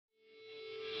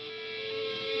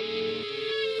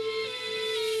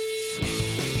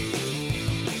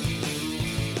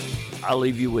I'll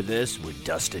leave you with this with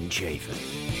Dustin Chafin.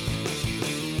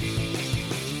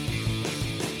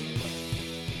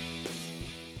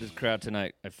 This crowd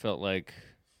tonight, I felt like,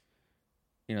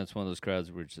 it's one of those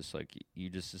crowds where it's just like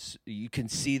you can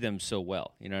see them so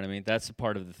well. You know what I mean? That's a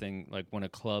part of the thing. Like when a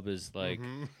club is like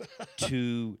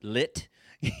too lit,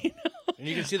 and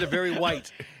you can see they're very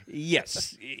white.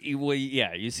 Yes,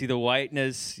 you see the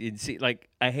whiteness. You see, like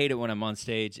I hate it when I'm on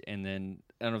stage, and then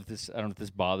I don't know if this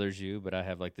bothers you, but I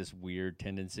have like this weird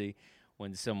tendency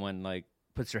when someone like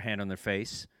puts their hand on their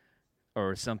face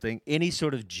or something, any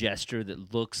sort of gesture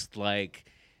that looks like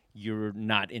you're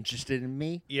not interested in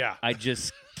me. Yeah. I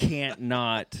just can't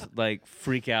not like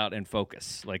freak out and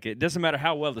focus. Like it doesn't matter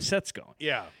how well the set's going.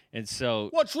 Yeah. And so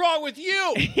what's wrong with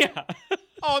you? Yeah.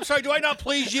 Oh, I'm sorry. Do I not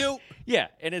please you? Yeah,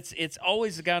 and it's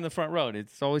always the guy in the front row.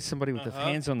 It's always somebody with the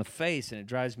hands on the face, and it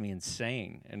drives me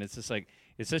insane. And it's just like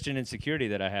it's such an insecurity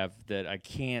that I have that I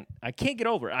can't get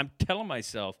over. I'm telling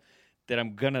myself that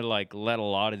I'm gonna like let a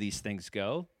lot of these things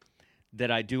go that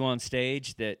I do on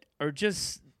stage that are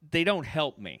just they don't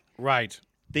help me. Right.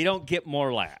 They don't get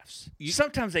more laughs.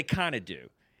 Sometimes they kind of do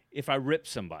if I rip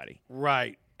somebody.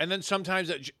 Right. And then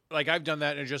sometimes, like, I've done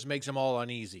that, and it just makes them all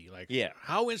uneasy. Like, yeah.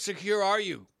 How insecure are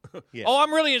you? Yeah. Oh,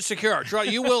 I'm really insecure. Try,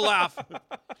 you will laugh.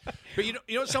 But you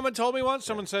know what someone told me once?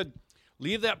 Someone said,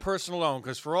 leave that person alone,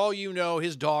 because for all you know,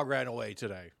 his dog ran away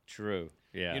today. True.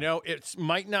 Yeah. It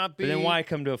might not be. But then why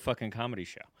come to a fucking comedy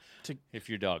show? If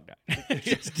your dog died.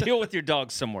 Just deal with your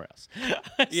dog somewhere else.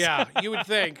 Yeah, you would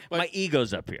think. But my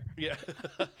ego's up here. Yeah.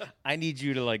 I need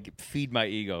you to like feed my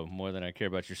ego more than I care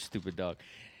about your stupid dog.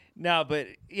 No, but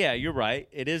yeah, you're right.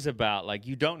 It is about like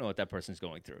you don't know what that person's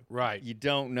going through. Right. You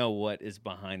don't know what is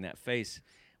behind that face.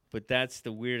 But that's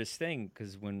the weirdest thing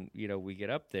because when, we get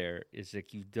up there, it's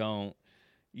like you don't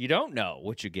know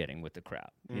what you're getting with the crowd.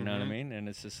 You know what I mean? And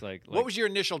it's just like what was your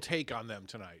initial take on them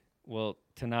tonight? Well,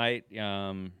 tonight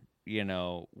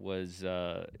was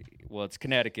it's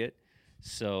Connecticut,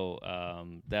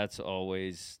 so that's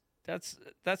always a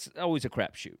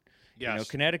crapshoot. Yes.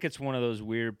 Connecticut's one of those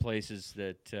weird places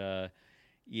that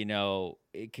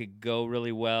it could go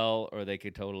really well or they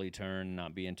could totally turn and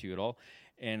not be into you at all.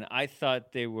 And I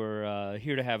thought they were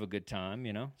here to have a good time,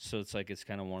 So it's like it's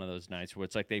kind of one of those nights where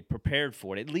it's like they prepared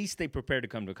for it. At least they prepared to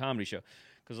come to a comedy show.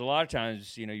 Because a lot of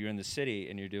times, you're in the city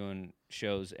and you're doing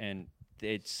shows and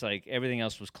it's like everything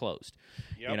else was closed.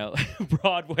 Yep.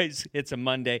 Broadway's, it's a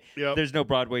Monday. Yep. There's no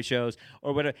Broadway shows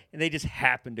or whatever. And they just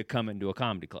happen to come into a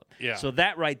comedy club. Yeah. So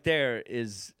that right there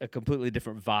is a completely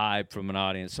different vibe from an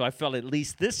audience. So I felt at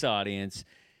least this audience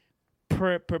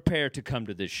prepared to come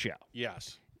to this show.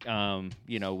 Yes.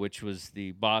 Which was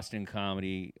the Boston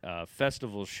Comedy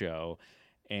Festival show.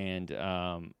 And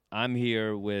I'm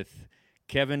here with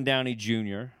Kevin Downey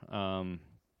Jr.,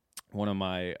 one of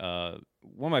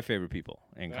my favorite people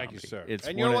in comedy. Thank you, sir. It's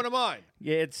and you're one of mine.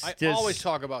 Yeah, I always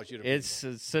talk about you. It's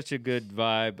such a good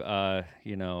vibe.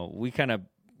 We kind of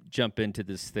jump into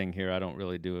this thing here. I don't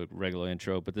really do a regular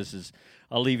intro, but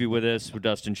I'll leave you with this with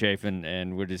Dustin Chafin,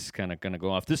 and we're just kind of going to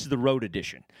go off. This is the road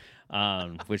edition,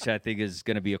 which I think is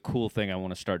going to be a cool thing I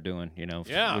want to start doing,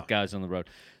 with guys on the road.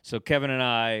 So Kevin and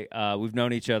I, we've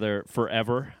known each other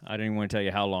forever. I didn't even want to tell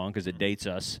you how long because it dates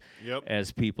us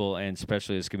as people and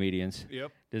especially as comedians.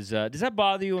 Yep. Does that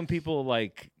bother you when people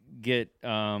like get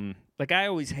I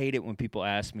always hate it when people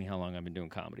ask me how long I've been doing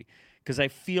comedy. Because I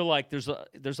feel like there's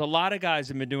a lot of guys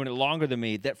that have been doing it longer than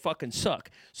me that fucking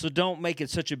suck. So don't make it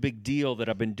such a big deal that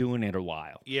I've been doing it a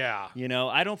while. Yeah.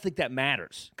 I don't think that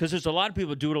matters. Because there's a lot of people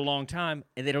who do it a long time,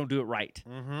 and they don't do it right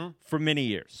for many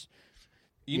years.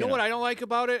 You know what I don't like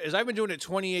about it is I've been doing it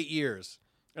 28 years.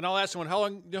 And I'll ask someone, how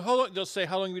long, they'll say,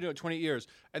 how long have you been doing it? 28 years.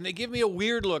 And they give me a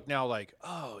weird look now like,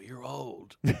 oh, you're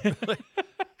old.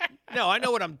 No, I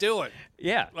know what I'm doing.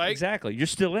 Yeah, exactly. You're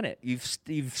still in it.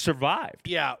 You've survived.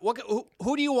 Yeah.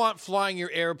 Who do you want flying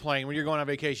your airplane when you're going on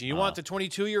vacation? You want the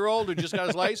 22-year-old who just got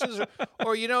his license,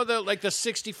 or the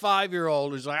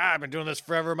 65-year-old who's like, I've been doing this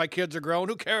forever. My kids are grown.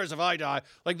 Who cares if I die?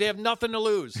 Like they have nothing to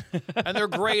lose, and they're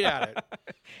great at it.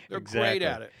 They're great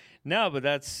at it. No, but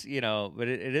that's but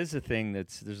it is a thing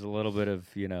there's a little bit of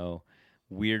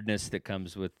weirdness that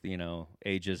comes with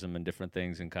ageism and different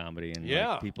things in comedy, and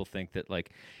like, people think that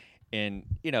and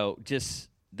just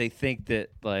they think that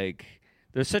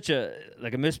there's such a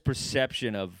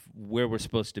misperception of where we're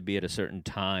supposed to be at a certain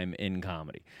time in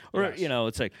comedy, or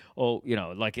it's like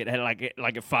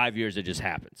at 5 years it just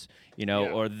happens,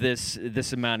 or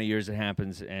this amount of years it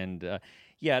happens, and I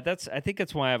think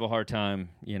that's why I have a hard time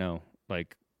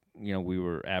we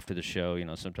were after the show,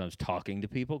 sometimes talking to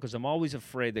people because I'm always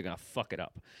afraid they're gonna fuck it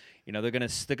up. They're gonna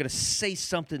say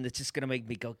something that's just gonna make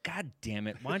me go, God damn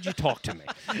it, why don't you talk to me?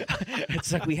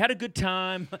 It's like we had a good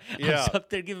time. I was up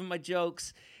there giving my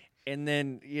jokes. And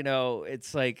then,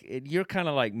 it's like you're kind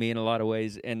of like me in a lot of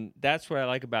ways. And that's what I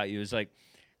like about you is like,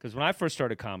 because when I first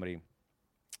started comedy,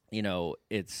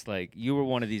 it's like you were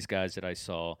one of these guys that I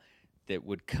saw that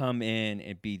would come in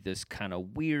and be this kind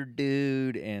of weird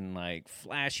dude and like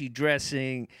flashy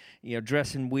dressing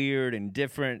weird and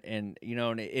different. And,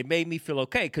 and it made me feel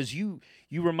okay because you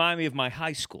remind me of my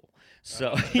high school.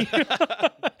 So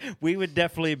we would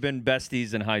definitely have been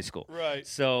besties in high school. Right.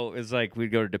 So it's like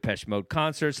we'd go to Depeche Mode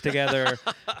concerts together.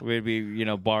 We'd be,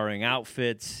 borrowing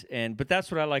outfits. But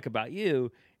that's what I like about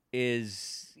you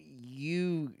is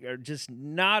you are just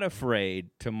not afraid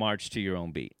to march to your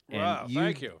own beat. Wow, and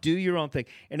thank you. Do your own thing.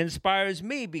 And it inspires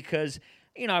me because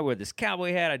I wear this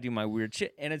cowboy hat, I do my weird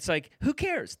shit, and it's like, who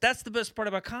cares? That's the best part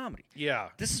about comedy. Yeah.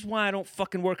 This is why I don't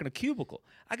fucking work in a cubicle.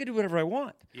 I could do whatever I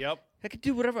want. Yep. I could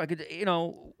do whatever. I could,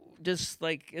 just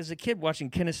like as a kid watching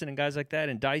Kinison and guys like that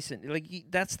and Dyson. Like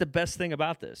that's the best thing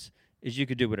about this is you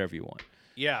could do whatever you want.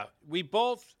 Yeah.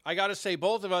 I got to say,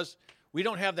 both of us, we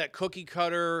don't have that cookie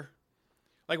cutter.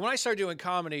 Like when I started doing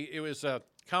comedy, it was a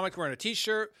comic wearing a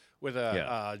T-shirt with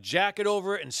a jacket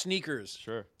over it and sneakers.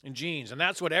 Sure. And jeans. And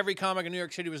that's what every comic in New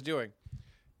York City was doing.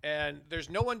 And there's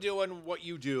no one doing what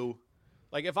you do.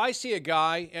 Like if I see a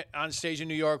guy on stage in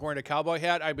New York wearing a cowboy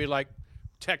hat, I'd be like,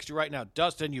 text you right now,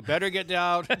 Dustin, you better get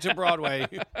down to Broadway.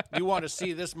 You want to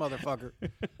see this motherfucker.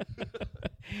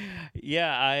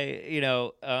 Yeah,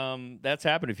 that's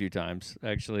happened a few times,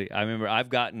 actually. I remember I've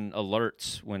gotten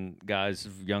alerts when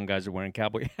young guys are wearing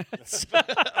cowboy hats.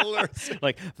 Alerts.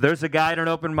 Like, there's a guy at an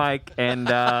open mic, and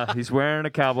he's wearing a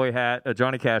cowboy hat, a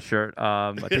Johnny Cash shirt.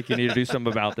 I think you need to do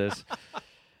something about this.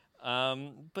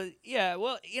 But, yeah,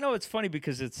 well, it's funny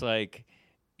because it's like,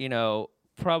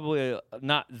 probably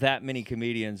not that many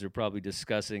comedians are probably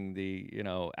discussing the,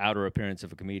 outer appearance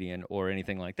of a comedian or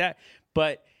anything like that.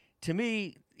 But to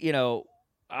me,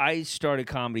 I started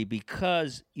comedy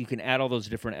because you can add all those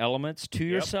different elements to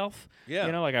yourself. Yeah.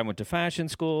 Like I went to fashion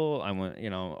school, I went,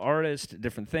 artist,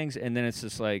 different things, and then it's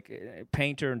just like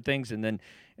painter and things, and then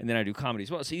I do comedy as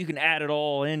well. So you can add it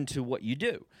all into what you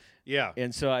do. Yeah.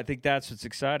 And so I think that's what's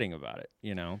exciting about it,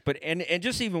 But and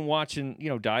just even watching,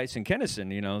 Dice and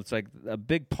Kinison, it's like a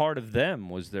big part of them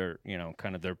was their,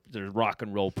 kind of their rock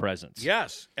and roll presence.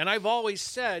 Yes. And I've always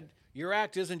said your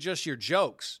act isn't just your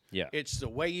jokes. Yeah. It's the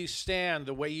way you stand,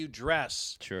 the way you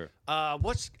dress. Sure. I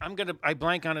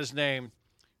blank on his name.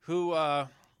 Who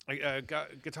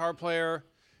guitar player,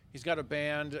 he's got a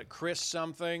band, Chris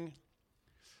something.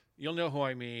 You'll know who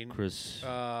I mean. Chris.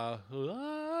 I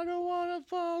don't want to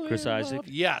fall Chris in Isaac? love.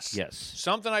 Yes. Yes.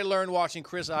 Something I learned watching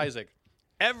Chris Isaac.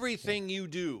 Everything you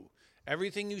do,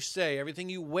 everything you say, everything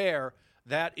you wear,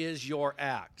 that is your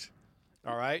act.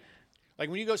 All right? Like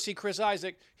when you go see Chris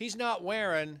Isaac, he's not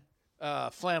wearing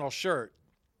a flannel shirt.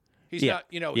 He's not,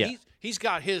 he's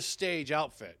got his stage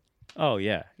outfit. Oh,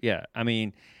 yeah. Yeah. I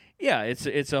mean, yeah,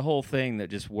 it's a whole thing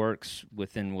that just works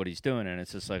within what he's doing, and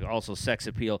it's just like also sex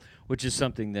appeal, which is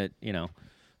something that,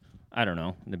 I don't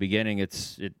know. In the beginning,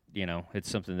 it's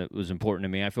something that was important to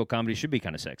me. I feel comedy should be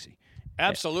kind of sexy.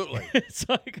 Absolutely. It's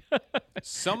like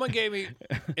someone gave me,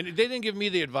 and they didn't give me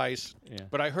the advice,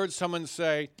 but I heard someone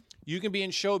say, you can be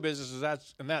in show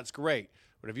business, and that's great.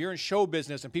 But if you're in show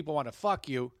business and people want to fuck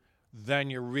you, then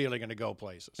you're really going to go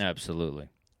places. Absolutely.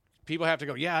 People have to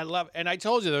go, yeah, I love it. And I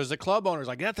told you, there's the club owners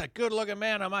like, that's a good-looking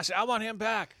man. I want him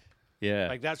back. Yeah.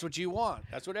 Like, that's what you want.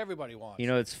 That's what everybody wants.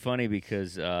 It's funny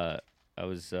because I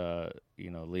was,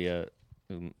 Leah,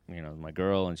 my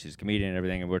girl, and she's a comedian and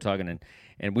everything, and we're talking,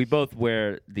 and we both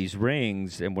wear these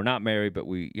rings, and we're not married, but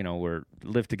we, we're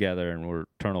live together, and we're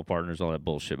eternal partners, all that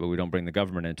bullshit, but we don't bring the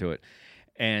government into it.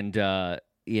 And,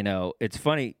 it's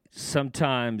funny,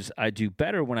 sometimes I do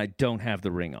better when I don't have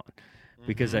the ring on.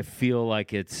 Because I feel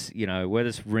like it's, I wear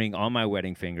this ring on my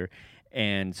wedding finger,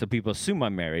 and so people assume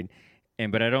I'm married,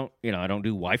 but I don't, I don't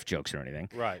do wife jokes or anything.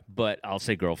 Right. But I'll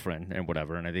say girlfriend and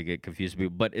whatever, and I think it confuses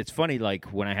people. But it's funny, like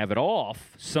when I have it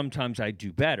off, sometimes I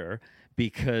do better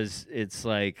because it's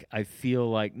like I feel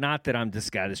like not that I'm this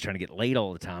guy that's trying to get laid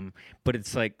all the time, but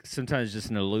it's like sometimes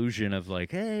just an illusion of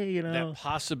like, hey, that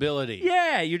possibility.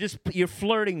 Yeah, you're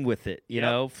flirting with it,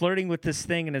 flirting with this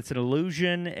thing, and it's an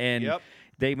illusion, and. Yep.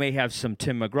 They may have some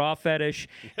Tim McGraw fetish,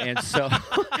 and so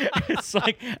it's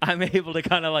like I'm able to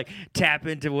kind of like tap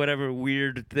into whatever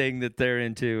weird thing that they're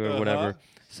into or whatever.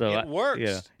 So it works.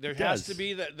 Yeah, There has to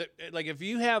be that. Like if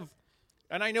you have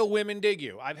And I know women dig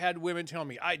you. I've had women tell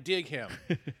me, I dig him.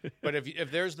 But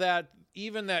if there's that,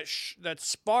 even that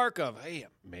spark of, hey,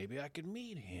 maybe I could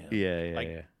meet him.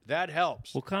 Yeah. That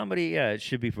helps. Well, comedy, it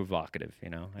should be provocative, I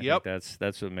think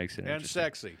that's what makes it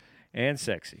interesting. And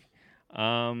sexy.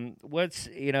 What's,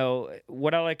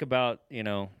 what I like about,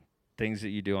 things that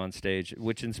you do on stage,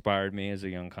 which inspired me as a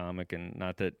young comic, and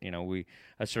not that,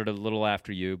 I started a little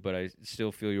after you, but I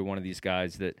still feel you're one of these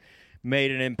guys that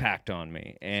made an impact on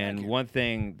me. And one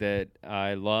thing that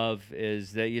I love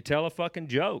is that you tell a fucking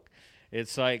joke.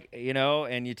 It's like,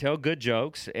 and you tell good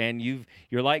jokes, and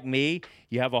you're like me.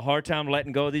 You have a hard time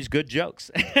letting go of these good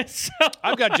jokes.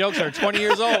 I've got jokes that are 20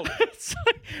 years old.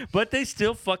 But they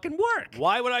still fucking work.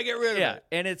 Why would I get rid of it? Yeah,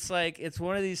 and it's like, it's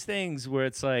one of these things where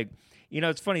it's like,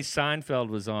 it's funny, Seinfeld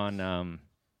was on,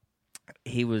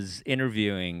 he was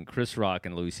interviewing Chris Rock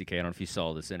and Louis C.K. I don't know if you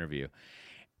saw this interview.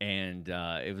 And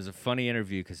it was a funny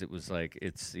interview because it was like,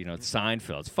 it's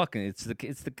Seinfeld. It's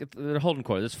the holding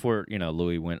court. This is for,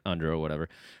 Louis went under or whatever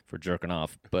for jerking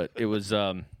off. But it was,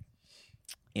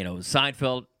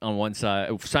 Seinfeld on one side,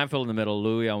 Seinfeld in the middle,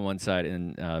 Louis on one side,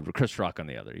 and Chris Rock on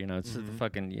the other. It's the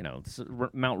fucking, it's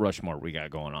Mount Rushmore we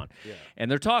got going on. Yeah. And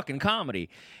they're talking comedy.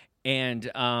 And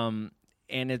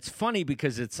it's funny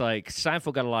because it's like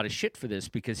Seinfeld got a lot of shit for this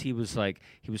because he was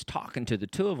talking to the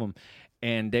two of them.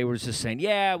 And they were just saying,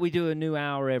 yeah, we do a new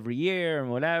hour every year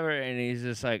and whatever. And he's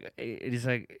just like,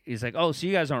 oh, so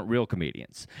you guys aren't real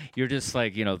comedians. You're just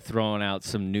like, throwing out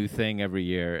some new thing every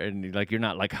year. And like, you're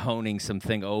not like honing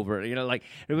something over, like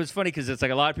it was funny because it's like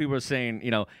a lot of people are saying,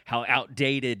 how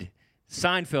outdated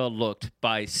Seinfeld looked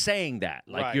by saying that.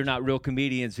 Like, You're not real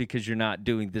comedians because you're not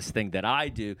doing this thing that I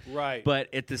do. Right.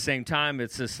 But at the same time,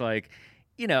 it's just like,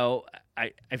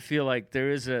 I feel like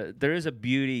there is a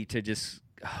beauty to just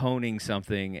honing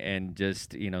something and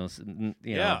just making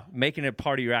it a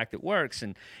part of your act that works.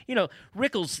 And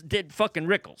Rickles did fucking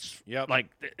Rickles. Yep.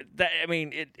 Like that. I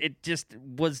mean, it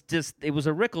was a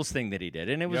Rickles thing that he did,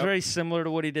 and it was very similar to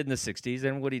what he did in the '60s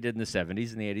and what he did in the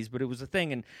 '70s and the '80s. But it was a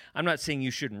thing, and I'm not saying you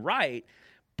shouldn't write,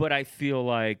 but I feel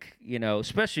like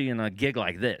especially in a gig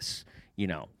like this.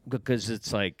 Because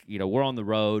it's like, we're on the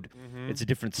road. Mm-hmm. It's a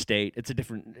different state. It's a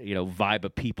different, vibe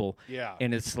of people. Yeah.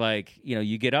 And it's like,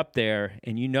 you get up there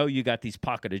and you got these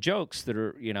pocket of jokes that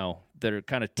are, that are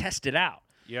kind of tested out.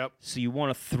 Yep. So you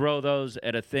want to throw those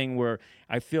at a thing where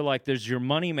I feel like there's your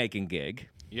money-making gig.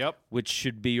 Yep. Which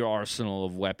should be your arsenal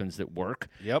of weapons that work.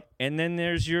 Yep. And then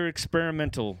there's your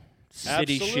experimental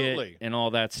city shit and all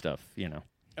that stuff,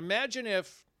 Imagine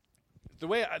if, the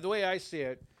way I see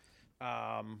it,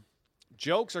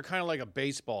 jokes are kind of like a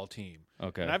baseball team.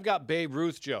 Okay. And I've got Babe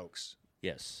Ruth jokes.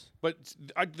 Yes. But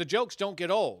the jokes don't get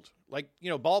old. Like,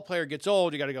 ball player gets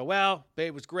old, you got to go, well,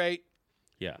 Babe was great.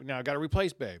 Yeah. Now I got to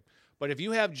replace Babe. But if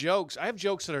you have jokes, I have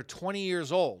jokes that are 20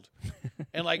 years old.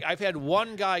 And, like, I've had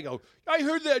one guy go, I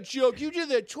heard that joke. You did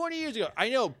that 20 years ago. I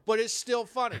know, but it's still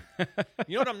funny.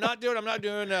 You know what I'm not doing? I'm not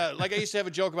doing, like I used to have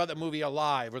a joke about that movie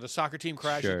Alive where the soccer team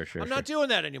crashes. Sure, I'm not doing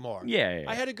that anymore. Yeah.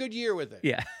 I had a good year with it.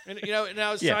 Yeah. And,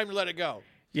 now it's time to let it go.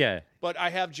 Yeah. But I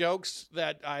have jokes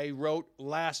that I wrote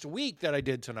last week that I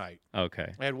did tonight.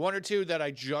 Okay. I had one or two that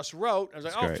I just wrote. I was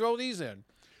like, I'll throw these in.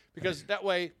 Because that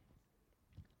way,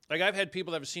 like I've had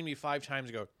people that have seen me 5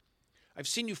 times go, I've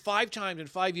seen you 5 times in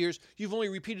 5 years. You've only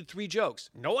repeated 3 jokes.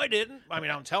 No, I didn't. I mean,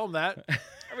 I don't tell them that.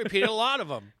 I repeated a lot of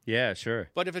them. Yeah, sure.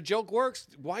 But if a joke works,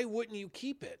 why wouldn't you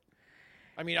keep it?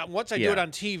 I mean, once I do it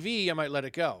on TV, I might let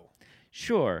it go.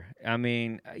 Sure. I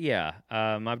mean, yeah.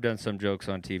 I've done some jokes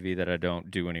on TV that I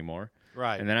don't do anymore.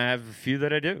 Right. And then I have a few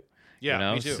that I do.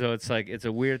 Yeah, me too. So it's like, it's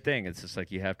a weird thing. It's just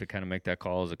like you have to kind of make that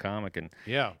call as a comic. And,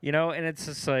 yeah. And it's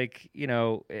just like,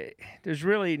 there's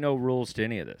really no rules to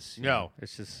any of this. No.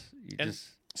 It's just,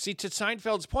 see, to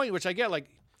Seinfeld's point, which I get, like,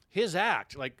 his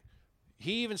act, like,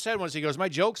 he even said once, he goes, my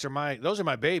jokes are those are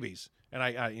my babies. And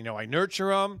I nurture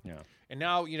them. Yeah. And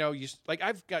now, like,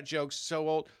 I've got jokes so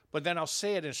old, but then I'll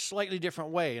say it in a slightly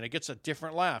different way, and it gets a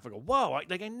different laugh. I go, whoa, I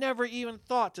never even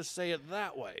thought to say it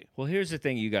that way. Well, here's the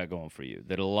thing you got going for you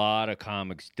that a lot of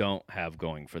comics don't have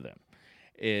going for them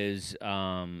is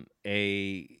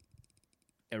a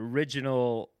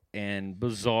original and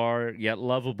bizarre yet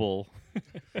lovable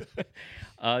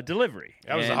delivery.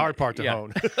 That was the hard part to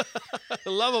hone.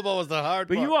 Lovable was the hard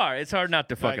part. But you are. It's hard not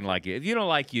to fucking like you. If you don't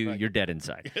like you, you're dead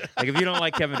inside. Like, if you don't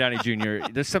like Kevin Downey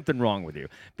Jr., there's something wrong with you.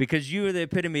 Because you are the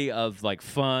epitome of, like,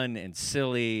 fun and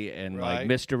silly and, like,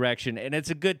 misdirection. And it's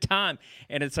a good time.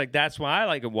 And it's like, that's why I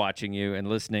like watching you and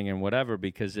listening and whatever,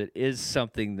 because it is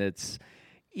something that's,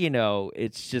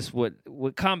 it's just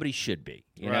what comedy should be.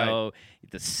 You know,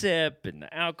 the sip and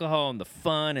the alcohol and the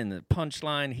fun and the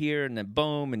punchline here and then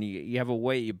boom, and you have a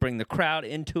way you bring the crowd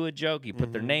into a joke. You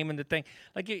put their name in the thing.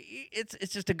 Like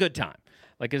it's just a good time.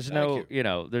 Like there's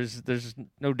there's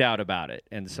no doubt about it.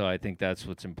 And so I think that's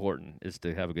what's important is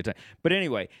to have a good time. But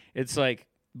anyway, it's like,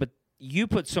 but you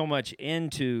put so much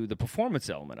into the performance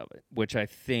element of it, which I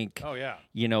think, a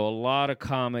lot of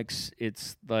comics,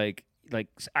 it's like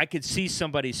I could see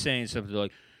somebody saying something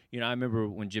like, I remember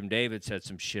when Jim David said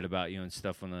some shit about you and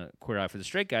stuff on the Queer Eye for the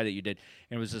Straight Guy that you did,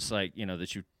 and it was just like,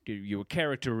 that you were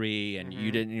character-y and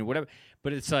you didn't, whatever.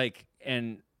 But it's like,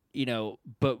 and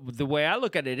but the way I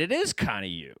look at it, it is kind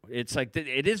of you. It's like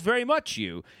it is very much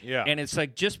you. Yeah. And it's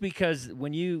like just because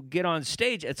when you get on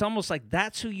stage, it's almost like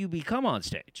that's who you become on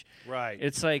stage. Right.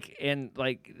 It's like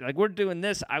like we're doing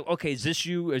this. Okay, is this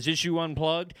you? Is this you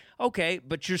unplugged? Okay,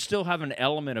 but you're still have an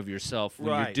element of yourself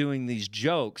when you're doing these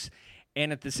jokes,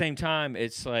 and at the same time,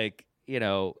 it's like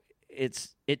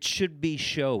it should be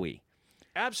showy.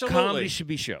 Absolutely. Comedy should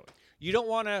be showy. You don't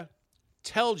want to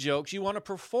tell jokes, you want to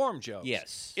perform jokes.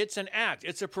 Yes. It's an act.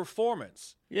 It's a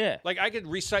performance. Yeah. Like I could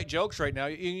recite jokes right now,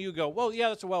 and you go, well, yeah,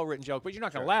 that's a well-written joke, but you're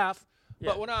not going to laugh. Yeah.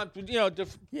 But when I'm,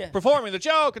 performing the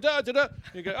joke,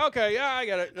 you go, okay, yeah, I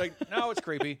get it. Like now it's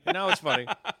creepy, and now it's funny.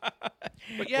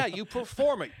 But yeah, you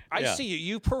perform it. I see you.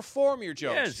 You perform your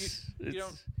jokes. Yes. You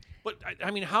don't. But, I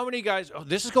mean, how many guys,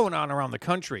 this is going on around the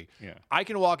country. Yeah. I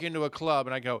can walk into a club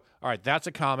and I go, all right, that's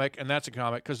a comic and that's a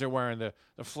comic because they're wearing the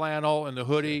flannel and the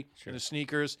hoodie and the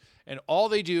sneakers. And all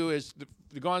they do is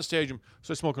they go on stage and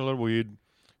so smoking a little weed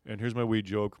and here's my weed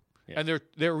joke. Yeah. And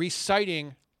they're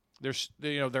reciting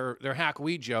their hack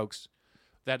weed jokes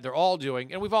that they're all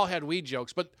doing. And we've all had weed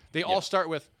jokes, but they all start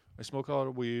with, I smoke a lot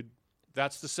of weed.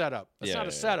 That's the setup. That's not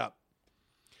a setup.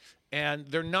 And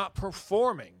they're not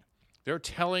performing. They're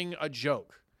telling a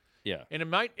joke. Yeah. And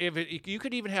you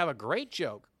could even have a great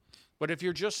joke, but if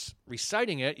you're just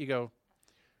reciting it, you go,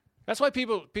 that's why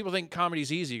people think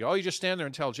comedy's easy. You go, you just stand there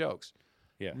and tell jokes.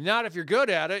 Yeah. Not if you're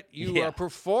good at it. You are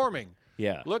performing.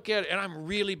 Yeah. Look at it. And I'm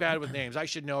really bad with names. I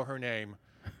should know her name.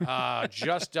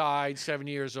 Just died, 7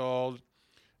 years old.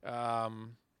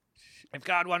 If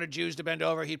God wanted Jews to bend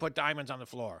over, he'd put diamonds on the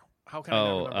floor. How can I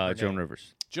not remember her Joan name?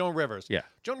 Rivers. Joan Rivers. Yeah.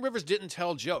 Joan Rivers didn't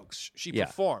tell jokes. She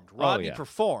performed. Rodney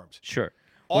performed. Sure.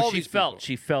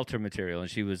 She felt her material, and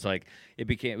she was like,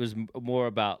 it was more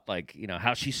about like,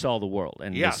 how she saw the world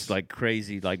and this like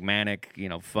crazy, like manic,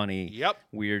 funny,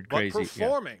 weird, crazy. But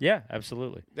performing. Yeah,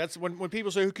 absolutely. That's when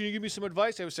people say, can you give me some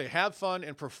advice? I would say, have fun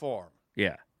and perform.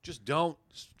 Yeah. Just don't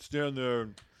stand there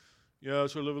and,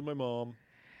 so I live with my mom.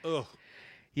 Ugh.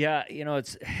 Yeah,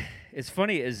 it's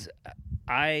funny is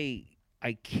I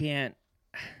can't,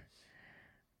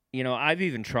 I've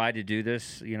even tried to do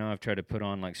this, I've tried to put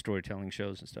on like storytelling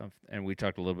shows and stuff, and we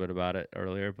talked a little bit about it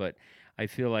earlier, but I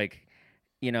feel like,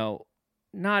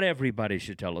 not everybody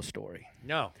should tell a story.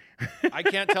 No, I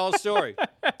can't tell a story.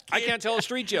 I can't tell a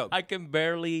street joke. I can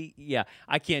barely,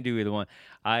 I can't do either one.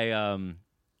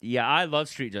 I love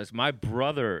street jokes. My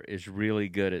brother is really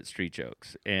good at street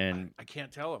jokes, and I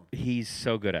can't tell him. He's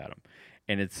so good at them.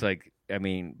 And it's like,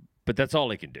 but that's all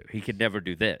he can do. He could never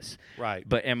do this. Right.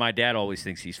 And my dad always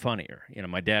thinks he's funnier.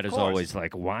 My dad is always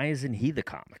like, why isn't he the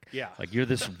comic? Yeah. Like, you're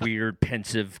this weird,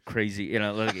 pensive, crazy,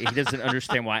 like, he doesn't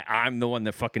understand why I'm the one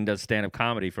that fucking does stand-up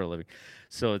comedy for a living.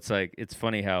 So it's like, it's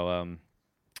funny how,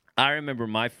 I remember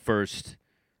my first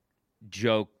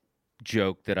joke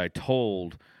that I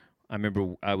told. I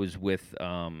remember I was with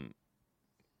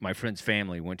my friend's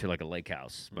family, went to like a lake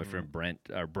house. My friend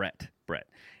Brett,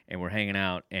 and we're hanging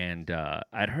out, and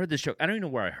I'd heard this joke. I don't even know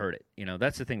where I heard it.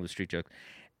 That's the thing with street jokes.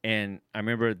 And I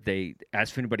remember they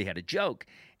asked if anybody had a joke,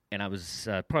 and I was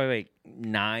probably like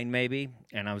 9 maybe,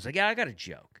 and I was like, yeah, I got a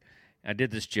joke. I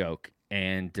did this joke,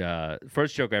 and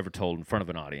first joke I ever told in front of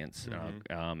an audience. And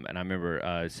I remember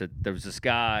I said there was this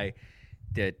guy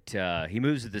that he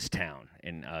moves to this town,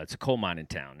 and it's a coal mining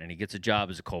town, and he gets a job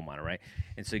as a coal miner, right?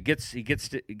 And so he gets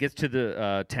to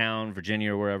the town,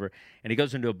 Virginia or wherever, and he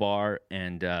goes into a bar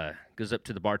and goes up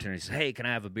to the bartender and he says, "Hey, can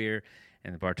I have a beer?"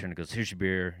 And the bartender goes, "Here's your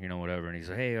beer," whatever. And he's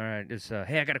like, "Hey, all right,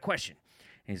 hey, I got a question."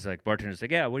 And he's like, bartender's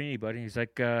like, "Yeah, what do you need, buddy?" He's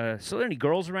like, "So are there any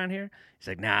girls around here?" He's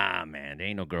like, "Nah, man, there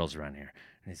ain't no girls around here."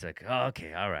 And he's like, "Oh,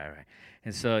 okay, all right."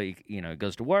 And so he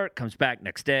goes to work, comes back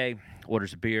next day,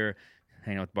 orders a beer,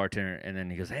 hang out with the bartender, and then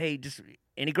he goes, "Hey, just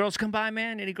any girls come by,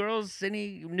 man? Any girls?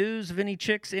 Any news of any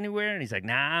chicks anywhere?" And he's like,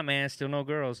 "Nah, man, still no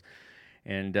girls."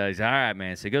 And he's like, "All right,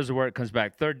 man." So he goes to work, comes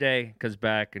back third day, comes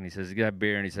back, and he says, "You got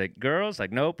beer?" And he's like, "Girls?"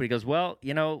 Like, "Nope." But he goes, "Well,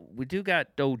 we do got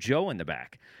old Joe in the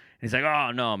back." And he's like,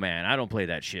 "Oh, no, man, I don't play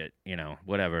that shit."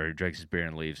 Whatever. He drinks his beer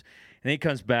and leaves. then he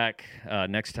comes back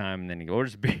next time, and then he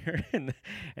orders beer, and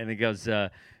he goes,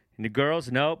 and the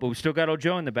girls, no, but we still got old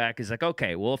Joe in the back. He's like,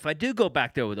 okay, well, if I do go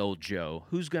back there with old Joe,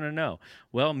 who's going to know?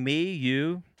 Well, me,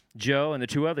 you, Joe, and the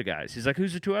 2 other guys. He's like,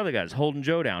 who's the 2 other guys? Holding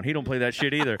Joe down. He don't play that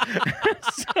shit either.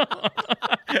 So,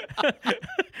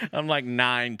 I'm like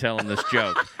 9 telling this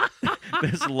joke,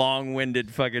 this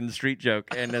long-winded fucking street joke,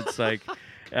 and it's like,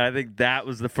 I think that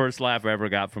was the first laugh I ever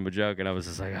got from a joke, and I was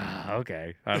just like,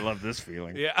 okay, I love this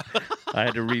feeling. Yeah. I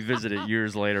had to revisit it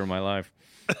years later in my life.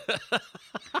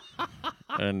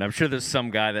 And I'm sure there's some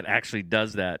guy that actually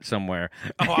does that somewhere.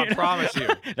 Oh, I promise you.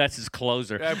 That's his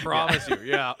closer. I promise you,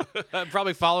 yeah. I'm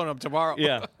probably following him tomorrow.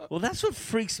 Yeah. Well, that's what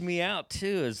freaks me out, too,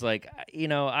 is like,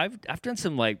 I've done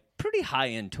some, like, pretty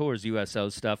high-end tours, USO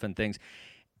stuff and things,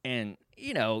 and,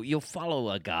 you'll follow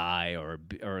a guy or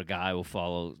a guy will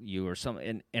follow you or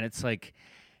something, and it's like,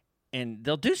 and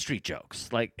they'll do street jokes,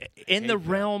 like, in the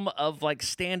realm of, like,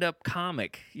 stand-up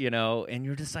comic, and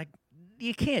you're just like,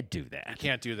 you can't do that. You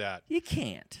can't do that. You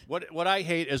can't. What I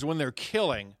hate is when they're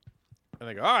killing, and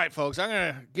they go, all right, folks, I'm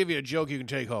going to give you a joke you can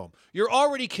take home. You're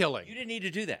already killing. You didn't need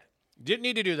to do that. Didn't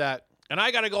need to do that, and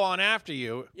I got to go on after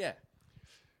you. Yeah.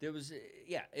 It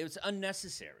was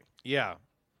unnecessary. Yeah.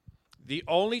 The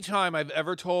only time I've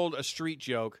ever told a street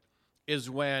joke is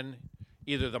when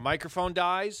either the microphone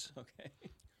dies,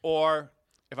 or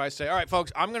if I say, all right,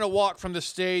 folks, I'm going to walk from the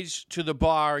stage to the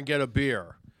bar and get a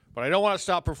beer, but I don't want to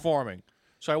stop performing.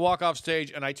 So I walk off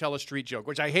stage and I tell a street joke,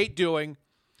 which I hate doing,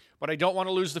 but I don't want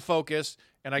to lose the focus,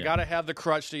 and I got to have the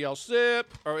crutch to yell,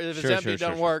 sip, or if it's empty, it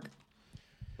doesn't work.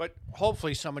 But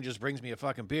hopefully someone just brings me a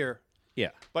fucking beer. Yeah.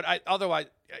 But otherwise,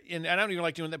 and I don't even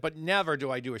like doing that, but never do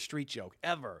I do a street joke,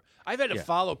 ever. I've had to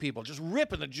follow people just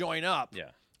ripping the joint up. Yeah.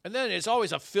 And then it's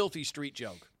always a filthy street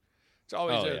joke. It's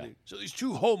always, so these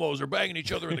 2 homos are banging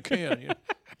each other in the can.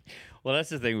 Well, that's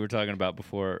the thing we were talking about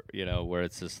before, where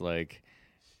it's just like,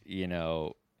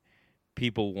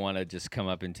 people want to just come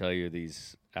up and tell you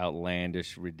these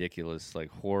outlandish, ridiculous, like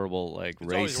horrible, like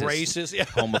racist,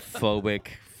 homophobic,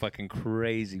 fucking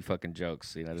crazy fucking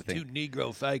jokes. The 2 Negro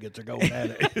faggots are going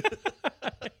at it.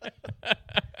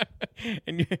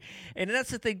 and that's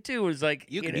the thing too. Is like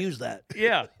you can use that.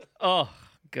 Yeah. Oh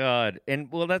God.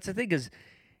 And well, that's the thing is,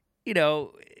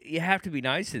 you have to be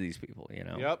nice to these people.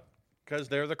 Yep. Because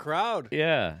they're the crowd.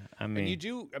 Yeah. I mean, and you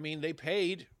do. I mean, they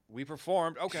paid. We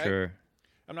performed. Okay. Sure.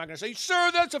 I'm not going to say,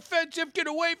 sir, that's offensive. Get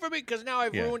away from me, because now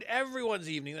I've ruined everyone's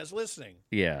evening that's listening.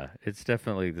 Yeah, it's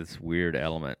definitely this weird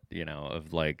element,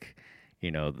 of like,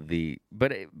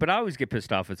 but I always get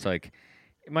pissed off. It's like,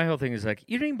 my whole thing is like,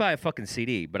 you didn't even buy a fucking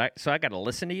CD, so I got to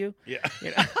listen to you. Yeah.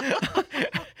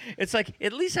 It's like,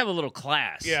 at least have a little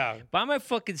class. Yeah. Buy my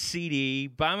fucking CD,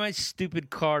 buy my stupid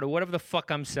card or whatever the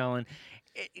fuck I'm selling.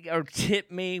 Or tip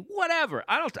me, whatever.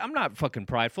 I'm not fucking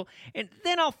prideful, and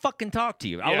then I'll fucking talk to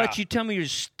you. I'll let you tell me your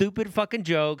stupid fucking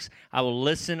jokes. I will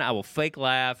listen. I will fake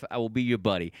laugh. I will be your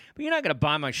buddy. But you're not gonna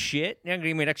buy my shit. You're not gonna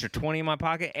give me an extra 20 in my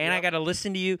pocket, and I gotta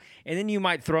listen to you. And then you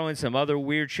might throw in some other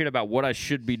weird shit about what I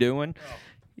should be doing.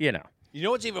 You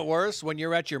know what's even worse? When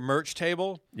you're at your merch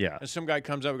table, and some guy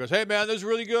comes up and goes, "Hey man, this is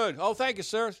really good. Oh, thank you,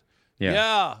 sir."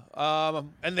 Yeah.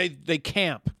 And they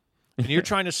camp, and you're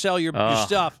trying to sell your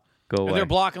stuff. Go away. And they're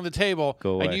blocking the table,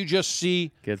 and you just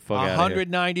see Get the fuck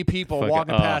 190 people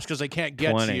walking past because they can't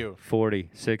get 20, to you. 40,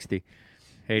 60,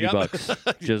 80 bucks.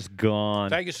 Just gone.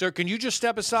 Thank you, sir. Can you just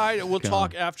step aside and we'll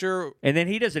talk after? And then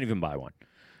he doesn't even buy one.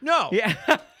 No. Yeah.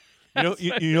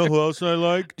 you know who else I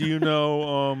like? Do you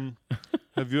know,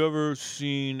 have you ever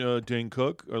seen Dane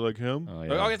Cook? I like him. Oh,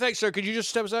 yeah. Okay, thanks, sir. Could you just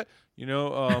step aside?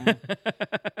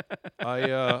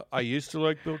 I used to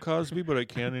like Bill Cosby, but I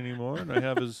can't anymore, and I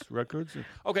have his records.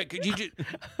 Okay, could you just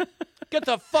get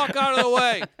the fuck out of the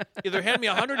way? Either hand me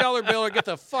a $100 bill or get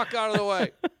the fuck out of the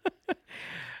way.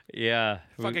 Yeah.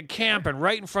 Fucking camping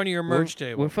right in front of your merch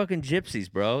table. We're fucking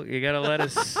gypsies, bro. You gotta let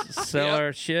us sell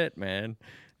our shit, man.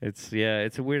 It's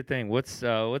a weird thing. What's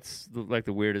like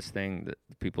the weirdest thing that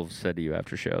people have said to you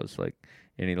after shows? Like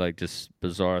any like just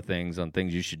bizarre things on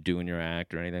things you should do in your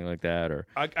act or anything like that? Or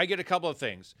I get a couple of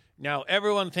things. Now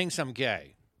everyone thinks I'm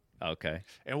gay. Okay.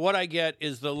 And what I get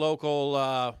is the local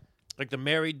like the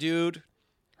married dude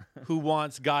who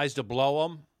wants guys to blow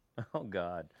him. Oh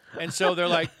God. And so they're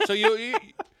like,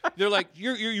 they're like,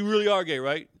 you really are gay,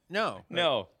 right? No.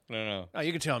 No,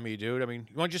 you can tell me, dude. I mean,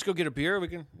 you want to just go get a beer?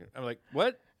 I'm like,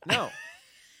 what? No.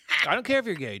 I don't care if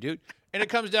you're gay, dude. And it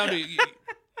comes down to,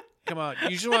 come on,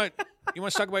 you want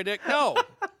to suck my dick? No.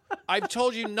 I've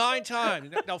told you 9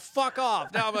 times. Now fuck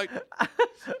off. Now I'm like,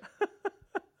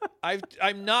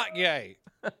 I'm not gay.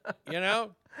 I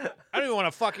don't even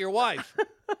want to fuck your wife.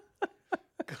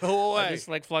 Go away. I just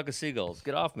like flock of seagulls.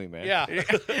 Get off me, man. Yeah.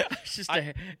 It's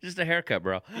just a haircut,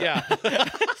 bro. Yeah.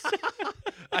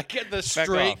 I get the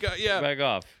straight guy. Yeah. Back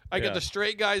off. I get the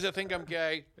straight guys that think I'm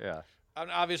gay. Yeah.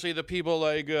 And obviously the people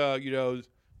like, the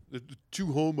two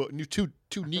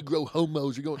Negro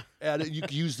homos are going at it. You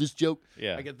can use this joke.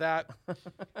 Yeah. I get that.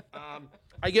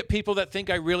 I get people that think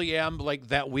I really am like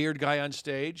that weird guy on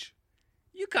stage.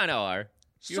 You kind of are.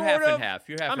 You're Sort half of. and half.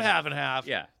 You're half. I'm and half and half.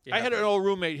 Yeah. I had an old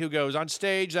roommate who goes, on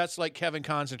stage, that's like Kevin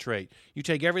Concentrate. You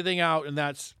take everything out, and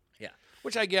that's... Yeah.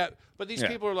 Which I get. But these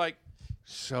people are like,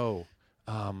 so,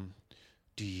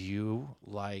 do you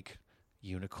like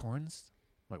unicorns?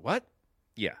 I'm like, what?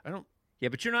 Yeah. I don't... Yeah,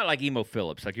 but you're not like Emo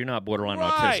Phillips. Like, you're not borderline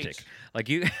Right. autistic. Like,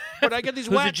 you... But I get these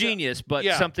who's a whack... genius, but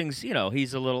something's,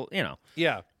 he's a little,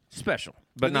 Yeah. special.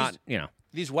 But not,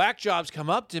 These whack jobs come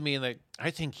up to me and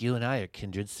I think you and I are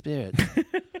kindred spirits.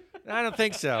 I don't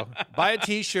think so. Buy a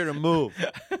T-shirt and move.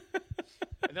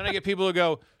 And then I get people who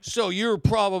go, so you're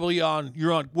probably on,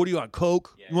 what are you on,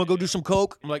 coke? You want to go do some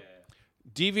coke? I'm like,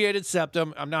 deviated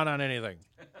septum. I'm not on anything.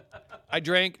 I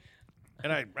drink,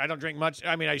 and I don't drink much.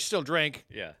 I mean, I still drink.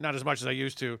 Yeah. Not as much as I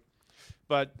used to.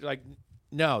 But, like,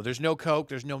 no, there's no coke.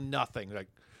 There's no nothing. Like,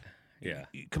 Yeah.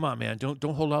 Come on, man. Don't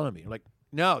hold on to me. Like,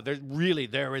 no,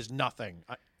 there is nothing.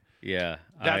 Yeah.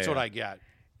 That's what I get.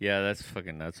 Yeah,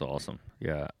 that's awesome.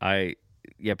 Yeah.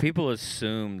 People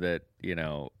assume that,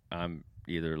 I'm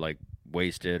either like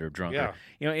wasted or drunk. Yeah.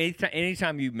 Or,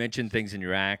 anytime you mention things in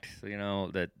your act,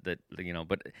 that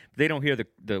but they don't hear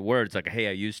the words like, hey,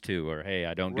 I used to, or hey,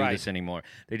 I don't do this anymore.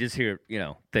 They just hear,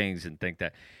 things and think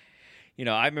that.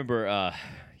 I remember,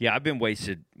 I've been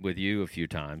wasted with you a few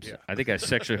times. Yeah. I think I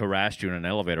sexually harassed you in an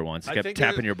elevator once. Kept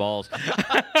tapping your balls.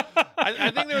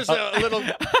 I think there was a little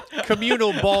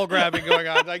communal ball grabbing going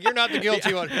on. Like, you're not the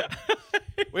guilty one.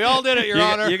 We all did it, Your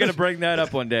Honor. You're going to bring that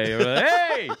up one day. You're like,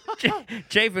 hey,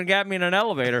 Chafin got me in an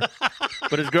elevator,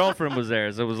 but his girlfriend was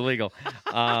there, so it was legal.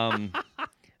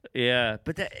 Yeah,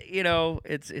 but that,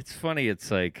 it's funny.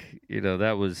 It's like,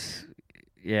 that was...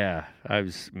 Yeah, I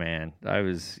was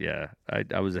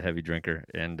a heavy drinker,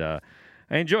 and I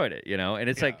enjoyed it, and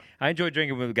it's like I enjoy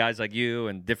drinking with guys like you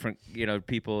and different,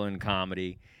 people in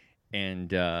comedy,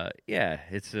 and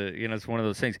it's one of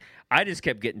those things. I just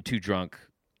kept getting too drunk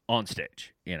on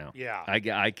stage, Yeah.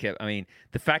 I mean,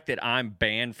 the fact that I'm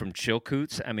banned from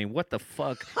Chilcoots, I mean, what the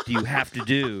fuck do you have to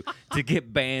do to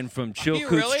get banned from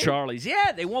Chilcoots really? Charlie's?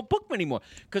 Yeah, they won't book me anymore.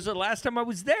 Because the last time I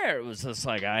was there, it was just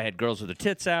like I had girls with their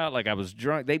tits out, like I was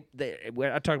drunk. I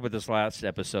talked about this last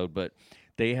episode, but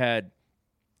they had...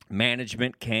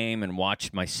 Management came and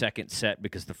watched my second set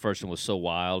because the first one was so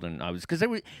wild, and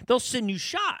they'll send you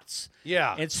shots.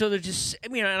 Yeah. And so they're just,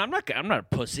 and I'm not a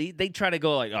pussy. They try to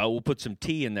go like, oh, we'll put some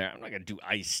tea in there. I'm not going to do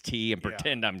iced tea and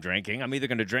pretend I'm drinking. I'm either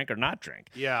going to drink or not drink.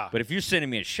 Yeah. But if you're sending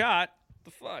me a shot,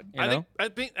 the fuck, I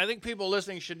think people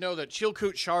listening should know that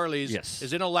Chilkoot Charlie's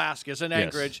is in Alaska. It's in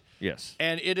Anchorage. Yes.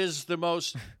 And it is the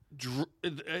most...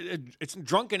 it's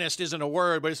drunkenest isn't a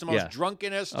word, but it's the most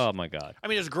drunkenest. Oh, my God. I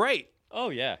mean, it's great. Oh,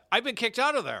 yeah. I've been kicked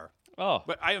out of there. Oh.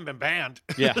 But I haven't been banned.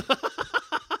 Yeah.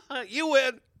 You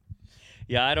win.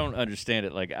 Yeah, I don't understand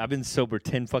it. Like, I've been sober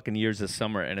 10 fucking years this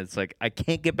summer, and it's like, I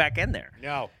can't get back in there.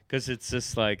 No. Because it's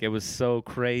just like, it was so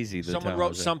crazy. Someone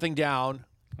wrote something down.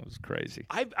 It was crazy.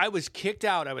 I was kicked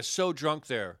out. I was so drunk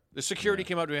there. The security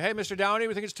came up to me. Hey, Mr. Downey,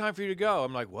 we think it's time for you to go.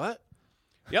 I'm like, what?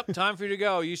 Yep, time for you to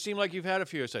go. You seem like you've had a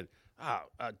few. I said,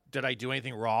 did I do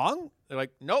anything wrong? They're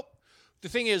like, nope. The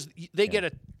thing is, they get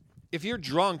a... If you're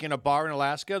drunk in a bar in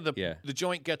Alaska, the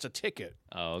joint gets a ticket.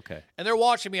 Oh, okay. And they're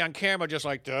watching me on camera just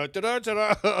like,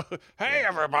 da-da-da-da-da. Hey,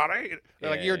 everybody. They're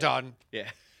like, you're done. Yeah.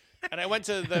 And I went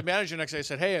to the manager next day. I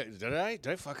said, hey, did I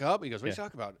fuck up? He goes, what are you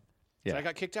talking about? Yeah. So I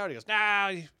got kicked out. He goes, nah,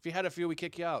 if you had a few, we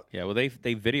kick you out. Yeah, well, they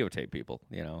videotape people,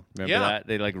 Remember that?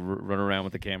 They, like, run around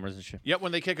with the cameras and shit. Yep,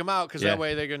 when they kick them out, because that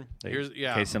way they can, in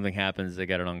case something happens, they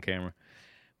got it on camera.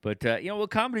 But,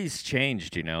 comedy's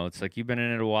changed, It's like you've been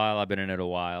in it a while, I've been in it a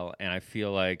while, and I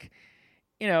feel like,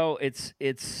 it's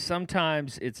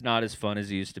sometimes it's not as fun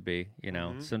as it used to be,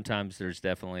 Mm-hmm. Sometimes there's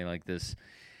definitely like this,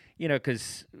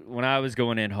 because when I was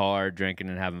going in hard, drinking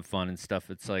and having fun and stuff,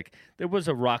 it's like there was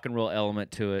a rock and roll element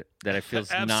to it that I feel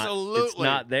it's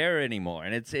not there anymore.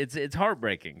 And it's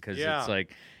heartbreaking because it's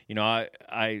like,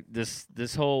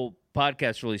 this whole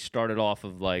podcast really started off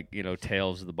of like,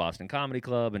 tales of the Boston Comedy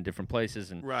Club and different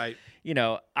places. And,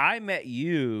 I met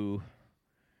you.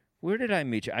 Where did I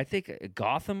meet you? I think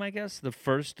Gotham, I guess. The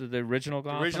original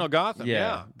Gotham. The original Gotham,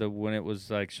 yeah. When it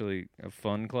was actually a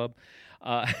fun club.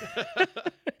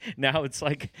 now it's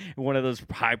like one of those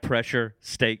high pressure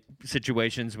stake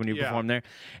situations when you perform there.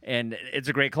 And it's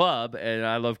a great club, and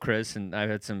I love Chris, and I've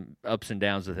had some ups and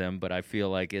downs with him, but I feel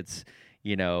like it's,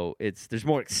 there's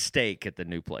more at stake at the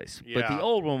new place. Yeah. But the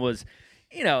old one was,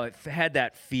 it had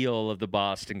that feel of the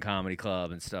Boston Comedy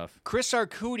Club and stuff. Chris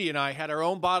Arcudi and I had our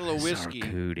own bottle of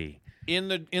whiskey in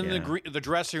the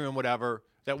dressing room, whatever,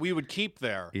 that we would keep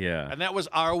there. Yeah. And that was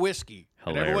our whiskey.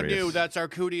 Hilarious. And everyone knew that's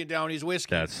Arcudi and Downey's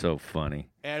whiskey. That's so funny.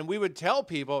 And we would tell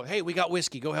people, hey, we got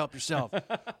whiskey. Go help yourself.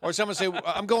 Or someone say,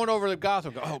 I'm going over to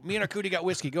Gotham. Go, oh, me and Arcudi got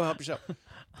whiskey. Go help yourself.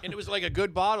 And it was like a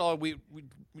good bottle. We'd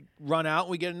run out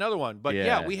and we get another one. But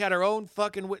yeah, we had our own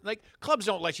fucking, like, clubs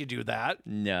don't let you do that.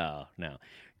 No.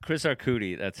 Chris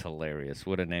Arcudi, that's hilarious.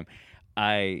 What a name.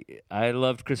 I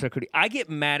loved Chris Arcudi. I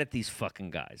get mad at these fucking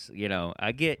guys.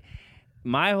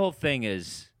 My whole thing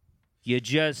is you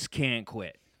just can't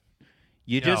quit.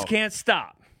 You just can't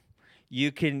stop.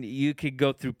 You could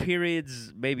go through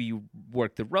periods. Maybe you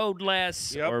work the road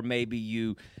less, or maybe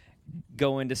you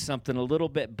go into something a little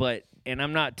bit. And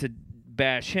I'm not to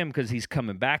bash him because he's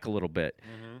coming back a little bit.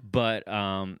 Mm-hmm. But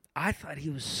I thought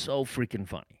he was so freaking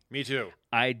funny. Me too.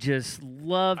 I just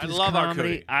loved his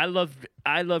comedy. Arcudi.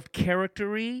 I loved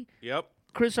character-y. Yep.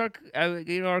 Chris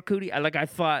Arcudi. I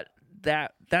thought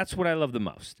that's what I love the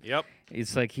most. Yep.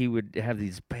 It's like he would have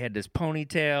had this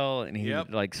ponytail, and he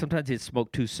would, sometimes he'd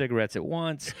smoke 2 cigarettes at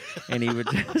once, and he would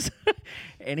just,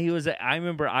 and he was. I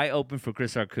remember I opened for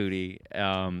Chris Arcudi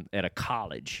at a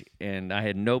college, and I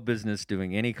had no business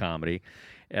doing any comedy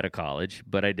at a college,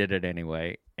 but I did it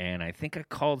anyway. And I think I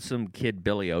called some kid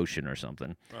Billy Ocean or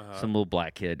something, some little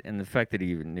black kid. And the fact that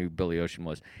he even knew Billy Ocean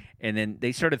was. And then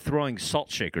they started throwing salt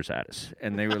shakers at us.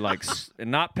 And they were like,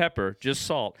 not pepper, just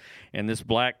salt. And this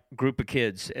black group of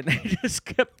kids. And they just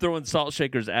kept throwing salt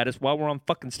shakers at us while we're on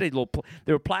fucking stage.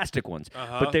 They were plastic ones.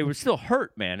 But they were still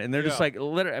hurt, man. And they're just like,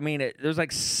 there's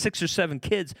like 6 or 7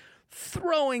 kids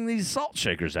throwing these salt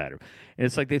shakers at him. And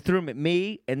it's like they threw them at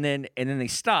me, and then they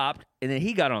stopped, and then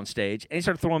he it on stage, and he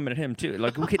started throwing them at him too.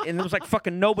 And there was like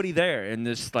fucking nobody there in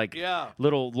this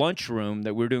little lunchroom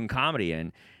that we were doing comedy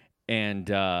in, and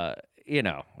it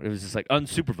was just like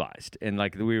unsupervised, and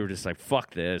like we were just like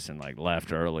fuck this, and like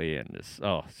left early, and just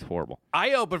it's horrible.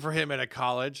 I opened for him at a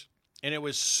college, and it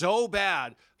was so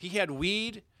bad. He had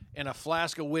weed and a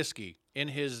flask of whiskey in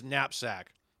his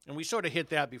knapsack, and we sort of hit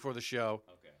that before the show.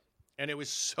 Okay, and it was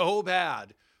so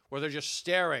bad where they're just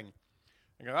staring.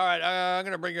 I go, all right, I'm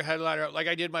going to bring your headliner up. Like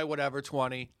I did my whatever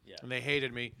 20, and they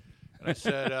hated me. And I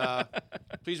said,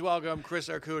 please welcome Chris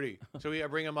Arcudi. So I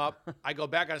bring him up. I go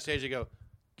back on stage. I go,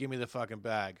 give me the fucking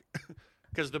bag.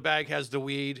 Because the bag has the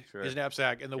weed, his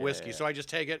knapsack, and the whiskey. So I just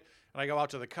take it, and I go out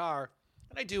to the car,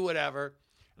 and I do whatever.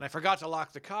 And I forgot to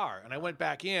lock the car. And I went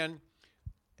back in,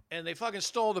 and they fucking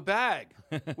stole the bag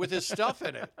with his stuff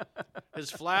in it,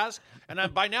 his flask.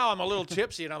 And by now I'm a little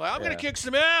tipsy, and I'm like, I'm going to kick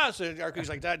some ass. And Arcudi's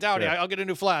like, Downey, I'll get a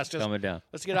new flask. Just calm it down.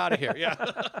 Let's get out of here. Yeah.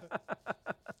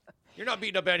 You're not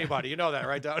beating up anybody. You know that,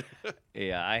 right, Downey?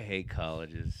 Yeah, I hate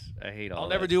colleges. I hate all I'll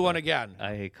never that do stuff. one again.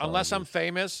 I hate colleges. Unless I'm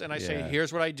famous and I say,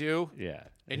 here's what I do. Yeah.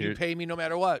 And you pay me no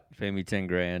matter what. Pay me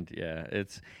 $10,000.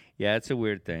 Yeah. It's a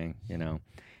weird thing,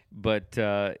 But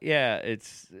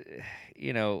it's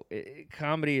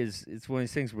comedy it's one of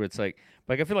these things where it's like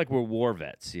I feel like we're war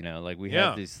vets, like we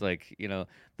have these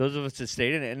those of us that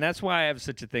stayed in it, and that's why I have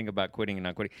such a thing about quitting and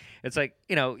not quitting. It's like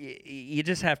you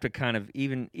just have to kind of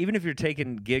even if you're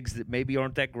taking gigs that maybe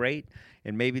aren't that great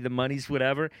and maybe the money's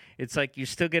whatever, it's like you're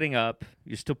still getting up,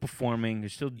 you're still performing, you're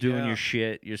still doing your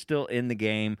shit, you're still in the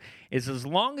game. It's as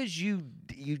long as you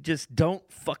just don't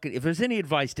fucking, if there's any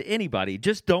advice to anybody,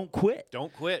 just don't quit.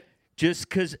 Don't quit. Just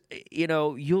because,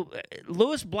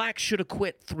 Lewis Black should have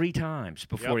quit 3 times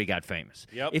before he got famous.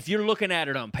 Yep. If you're looking at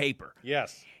it on paper.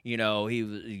 Yes. He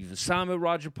was signed with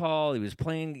Roger Paul. He was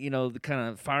playing, the kind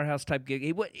of Firehouse type gig.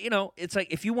 It's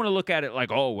like if you want to look at it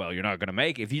like, oh, well, you're not going to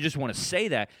make it. If you just want to say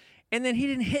that. And then he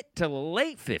didn't hit till the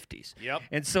late 50s. Yep.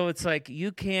 And so it's like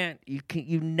you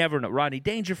never know. Rodney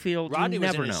Dangerfield, Rodney you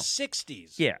never was in know. his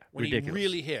 60s. Yeah, when ridiculous. he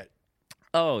really hit.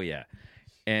 Oh, yeah.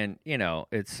 And,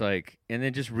 it's like, and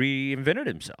then just reinvented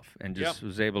himself and just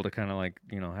was able to kind of like,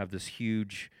 have this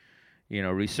huge,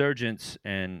 resurgence.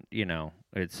 And,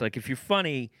 it's like if you're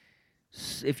funny,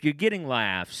 if you're getting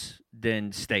laughs,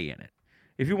 then stay in it.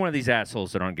 If you're one of these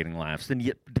assholes that aren't getting laughs,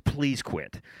 then please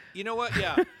quit. You know what?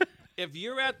 Yeah. If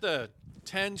you're at the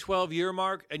 10, 12-year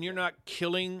mark and you're not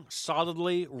killing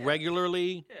solidly,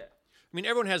 regularly, I mean,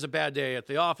 everyone has a bad day at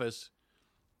the office,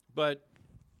 but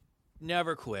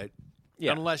never quit.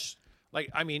 Yeah. Unless Like,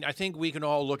 I mean, I think we can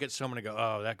all look at someone and go,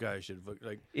 "Oh, that guy should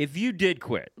like." If you did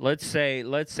quit, let's say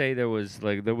there was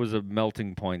a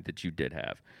melting point that you did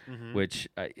have, which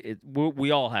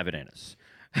we all have it in us.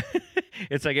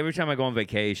 It's like every time I go on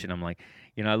vacation, I'm like,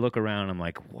 I look around, I'm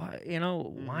like, why,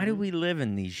 why do we live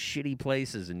in these shitty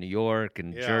places in New York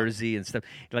and Jersey and stuff?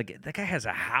 Like, that guy has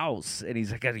a house and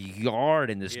he's like got a yard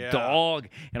and this dog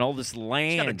and all this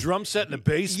land. He's got a drum set in the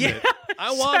basement.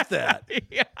 I want that.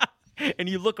 Yeah. And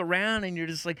you look around and you're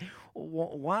just like,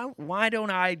 why don't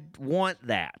I want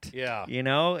that? Yeah.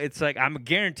 It's like, I'm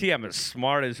guarantee I'm as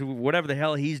smart as whatever the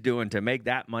hell he's doing to make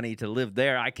that money to live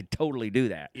there. I could totally do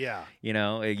that. Yeah.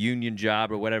 A union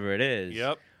job or whatever it is.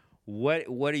 Yep.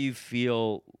 What do you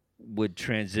feel would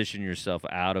transition yourself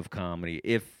out of comedy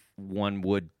if one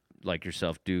would, like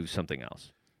yourself, do something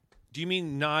else? Do you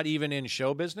mean not even in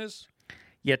show business?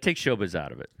 Yeah, take showbiz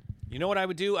out of it. You know what I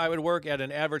would do? I would work at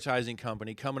an advertising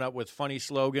company coming up with funny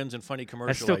slogans and funny commercial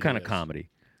That's still ideas. kind of comedy.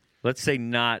 Let's say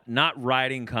not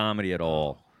writing comedy at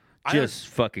all. Just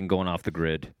fucking going off the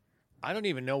grid. I don't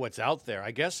even know what's out there.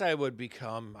 I guess I would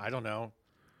become, I don't know.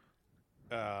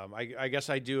 I guess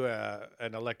I do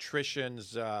an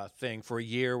electrician's thing for a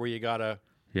year where you got to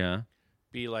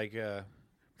be like...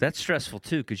 That's stressful,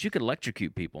 too, because you could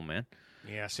electrocute people, man.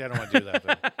 Yeah, see, I don't want to do that,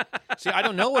 though. See, I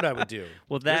don't know what I would do.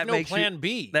 Well, there's no plan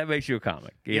B. That makes you a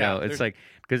comic. You know, it's like,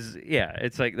 because,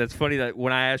 it's like, that's funny that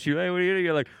when I ask you, hey, what do you do?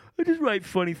 You're like, I just write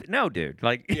funny No, dude.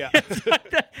 Like,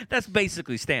 that's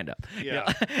basically stand-up.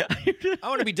 Yeah. I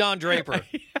want to be Don Draper.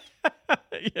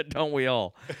 Yeah, don't we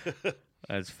all?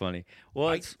 That's funny. Well,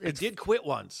 I did quit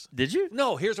once. Did you?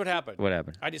 No, here's what happened. What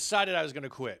happened? I decided I was going to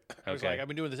quit. I was like, I've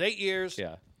been doing this 8 years.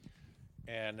 Yeah.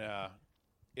 And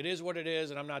it is what it is,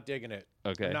 and I'm not digging it.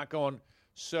 Okay. I'm not going.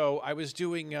 So I was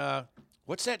doing,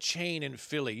 what's that chain in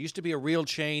Philly? It used to be a real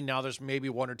chain. Now there's maybe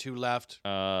one or two left.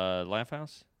 Laugh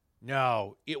House?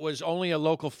 No, it was only a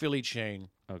local Philly chain.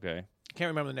 Okay. Can't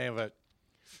remember the name of it.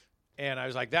 And I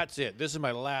was like, that's it. This is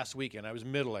my last weekend. I was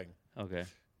middling. Okay.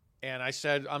 And I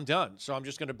said, I'm done. So I'm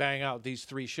just going to bang out these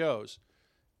 3 shows.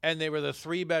 And they were the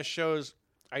 3 best shows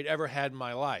I'd ever had in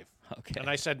my life. Okay. And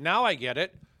I said, now I get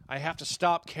it. I have to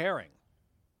stop caring.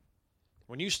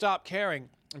 When you stop caring,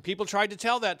 and people tried to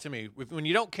tell that to me, when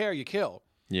you don't care, you kill.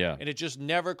 Yeah. And it just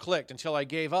never clicked until I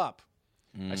gave up.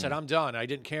 I said, I'm done. I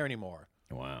didn't care anymore.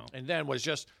 Wow. And then was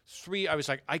just 3. I was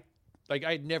like,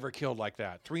 I'd never killed like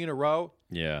that. 3 in a row.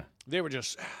 Yeah. They were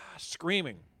just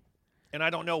screaming. And I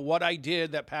don't know what I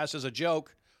did that passed as a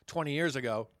joke 20 years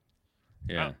ago.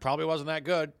 Yeah. Probably wasn't that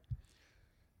good.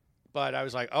 But I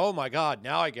was like, oh, my God,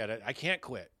 now I get it. I can't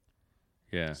quit.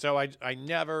 Yeah. So I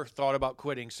never thought about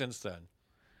quitting since then.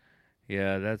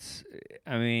 Yeah,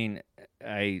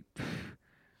 I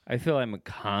feel I'm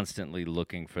constantly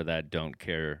looking for that don't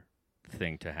care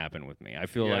thing to happen with me. I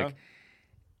feel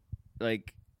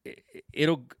like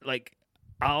it'll, like,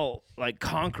 I'll, like,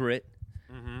 conquer it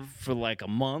for, like, a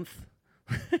month,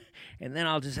 and then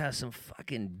I'll just have some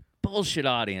fucking bullshit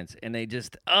audience, and they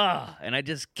just, and I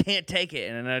just can't take it,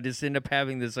 and then I just end up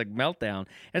having this, like, meltdown. And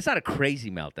it's not a crazy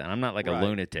meltdown. I'm not like a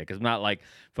lunatic. It's not like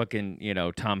fucking,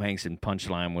 Tom Hanks in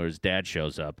Punchline where his dad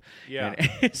shows up. Yeah.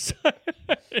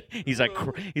 He's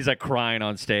like crying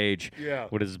on stage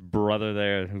with his brother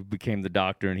there who became the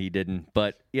doctor and he didn't.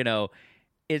 But,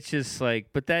 it's just like,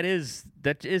 but that is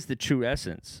the true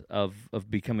essence of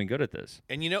becoming good at this.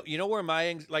 And you know where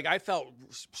I felt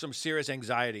some serious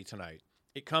anxiety tonight.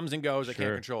 It comes and goes. I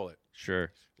can't control it.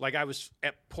 Sure. Like I was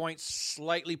at points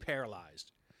slightly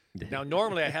paralyzed. Now,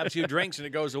 normally I have 2 drinks and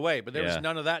it goes away, but there was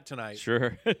none of that tonight.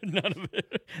 Sure. None of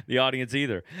it. The audience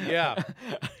either. Yeah.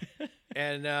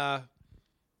 And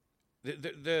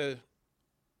the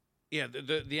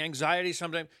anxiety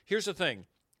sometimes. Here's the thing.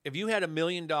 If you had $1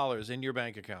 million in your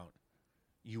bank account,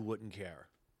 you wouldn't care.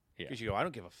 Because you go, I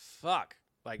don't give a fuck.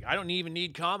 Like, I don't even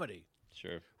need comedy.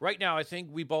 Sure. Right now, I think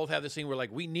we both have this thing where,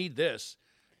 like, we need this.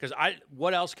 Because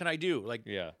what else can I do? Like,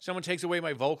 someone takes away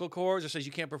my vocal cords or says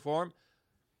you can't perform.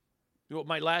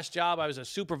 My last job, I was a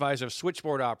supervisor of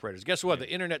switchboard operators. Guess what? The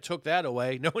internet took that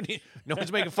away. No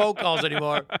one's making phone calls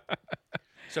anymore.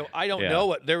 So I don't know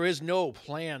what. There is no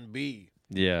plan B.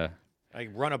 Yeah. I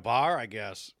run a bar, I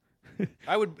guess.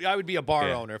 I would be a bar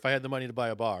owner if I had the money to buy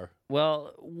a bar.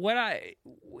 Well,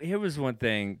 here was one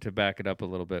thing to back it up a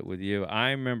little bit with you.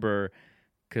 I remember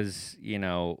because,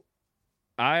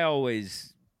 I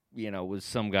always, was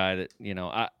some guy that,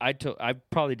 I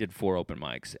probably did 4 open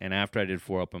mics. And after I did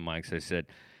 4 open mics, I said,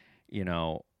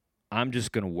 I'm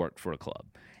just going to work for a club.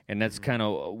 And that's kind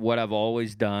of what I've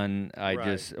always done.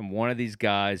 I'm one of these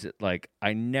guys that, like,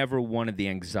 I never wanted the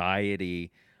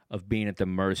anxiety of being at the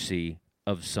mercy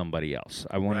of somebody else.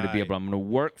 I wanted to be able. I'm going to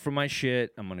work for my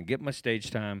shit. I'm going to get my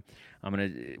stage time. I'm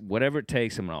going to whatever it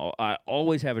takes. I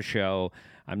always have a show.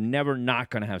 I'm never not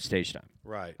going to have stage time.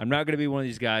 Right. I'm not going to be one of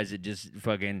these guys that just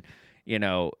fucking,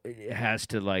 has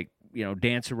to like,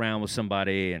 dance around with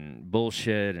somebody and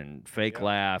bullshit and fake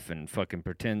laugh and fucking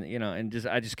pretend, and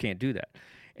I just can't do that.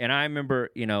 And I remember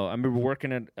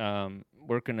working at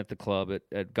the club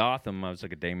at Gotham. I was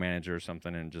like a day manager or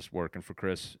something, and just working for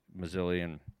Chris Mazzilli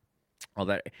and all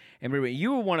that. And remember,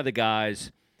 you were one of the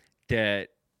guys that,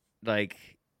 like,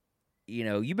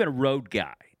 you've been a road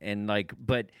guy, and like,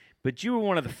 but you were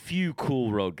one of the few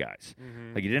cool road guys.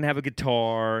 Mm-hmm. Like, you didn't have a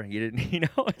guitar, you didn't,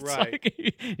 like,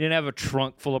 you didn't have a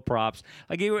trunk full of props.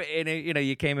 Like, you were, and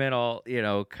you came in all,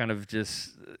 kind of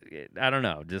just, I don't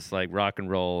know, just like rock and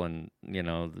roll, and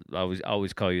I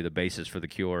always call you the bassist for The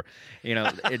Cure.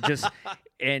 It just,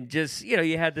 and just,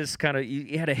 you had this kind of,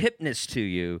 you had a hipness to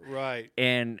you, right?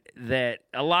 And that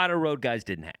a lot of road guys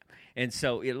didn't have. And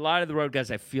so a lot of the road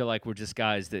guys, I feel like, were just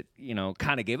guys that,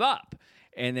 kind of gave up.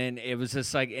 And then it was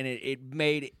just like, and it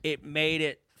made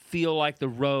it feel like the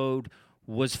road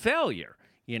was failure,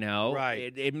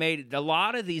 Right. It made a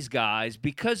lot of these guys,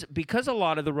 because a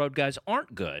lot of the road guys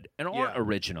aren't good and aren't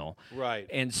original. Right.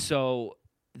 And so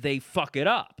they fuck it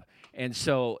up. And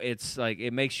so it's like,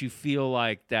 it makes you feel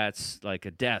like that's like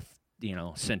a death,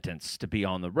 sentence to be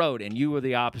on the road. And you were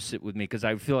the opposite with me, because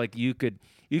I feel like you could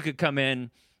come in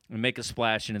and make a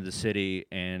splash into the city,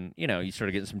 and you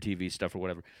started getting some TV stuff or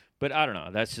whatever. But I don't know.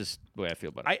 That's just the way I feel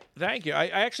about it. Thank you. I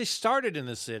actually started in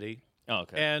the city. Oh,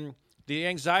 okay. And the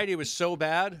anxiety was so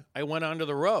bad, I went onto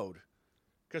the road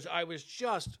because I was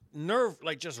just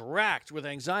just racked with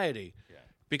anxiety. Yeah.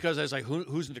 Because I was like,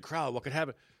 who's in the crowd? What could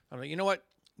happen? I'm like, you know what?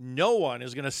 No one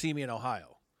is going to see me in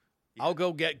Ohio. Yeah. I'll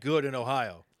go get good in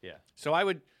Ohio. Yeah. So I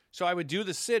would do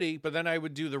the city, but then I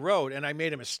would do the road, and I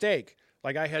made a mistake.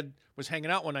 Like, was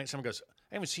hanging out one night, and someone goes,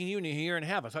 I haven't seen you in a year and a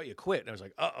half. I thought you quit. And I was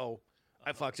like, uh-oh,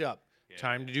 I fucked up. Yeah,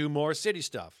 Time to do more city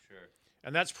stuff. Sure.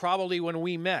 And that's probably when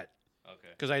we met. Okay.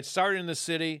 Because I had started in the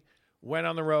city, went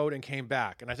on the road, and came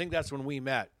back. And I think that's when we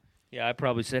met. Yeah, I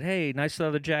probably said, hey, nice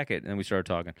leather jacket. And then we started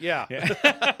talking. Yeah.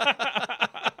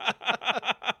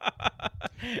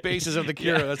 Bases of The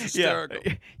Cure. That's hysterical.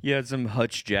 Yeah. You had some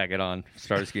Hutch jacket on.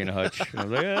 Started skiing a Hutch. I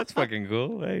was like, yeah, that's fucking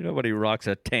cool. Hey, nobody rocks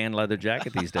a tan leather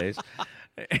jacket these days.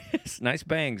 It's nice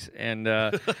bangs. And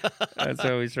that's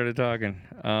how we started talking.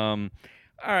 All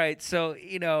right. So,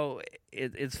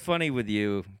 it's funny with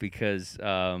you because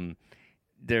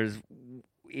there's,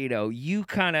 you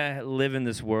kind of live in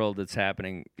this world that's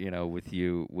happening, with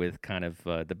you, with kind of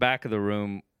the back of the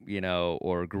room,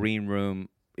 or green room,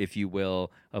 if you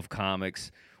will, of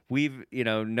comics. We've,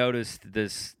 noticed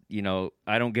this,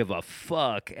 I don't give a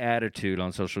fuck attitude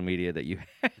on social media that you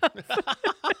have.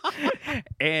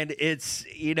 And it's,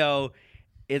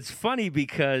 it's funny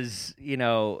because,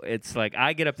 it's like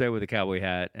I get up there with a cowboy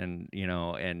hat and,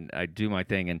 and I do my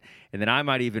thing. And then I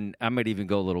might even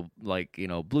go a little like,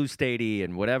 blue statey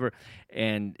and whatever.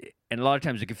 And a lot of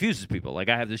times it confuses people. Like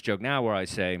I have this joke now where I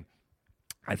say,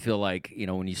 I feel like,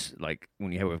 when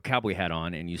you have a cowboy hat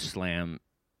on and you slam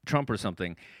Trump or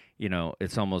something,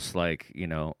 it's almost like,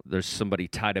 there's somebody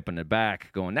tied up in the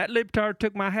back going, that libtard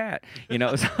took my hat.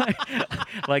 It's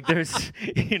like there's,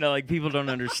 like people don't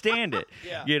understand it,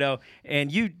 yeah.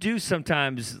 And you do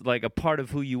sometimes, like a part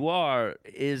of who you are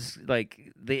is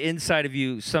like the inside of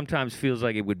you sometimes feels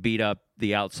like it would beat up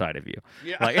the outside of you.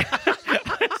 Yeah. Like,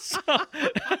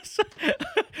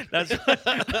 that's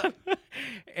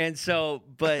and so,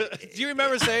 but do you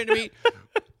remember saying to me,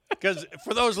 because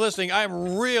for those listening,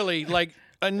 I'm really like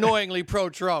annoyingly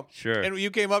pro-Trump. Sure. And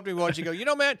you came up to me once, you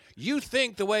go, man, you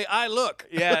think the way I look.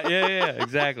 Yeah,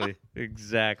 exactly.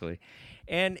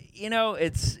 And,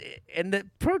 and the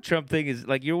pro-Trump thing is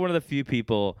like, you're one of the few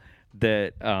people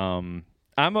that I'm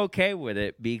okay with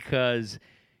it because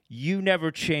you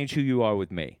never change who you are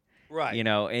with me. Right.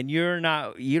 And you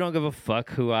don't give a fuck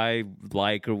who I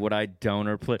like or what I don't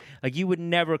or play. Like, you would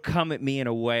never come at me in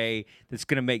a way that's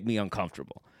going to make me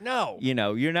uncomfortable. No.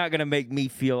 You're not going to make me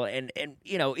feel, and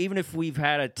even if we've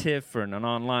had a tiff or an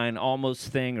online almost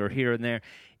thing or here and there,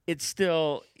 it's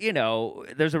still,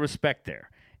 there's a respect there.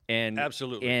 And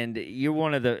absolutely. And you're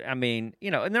one of the, and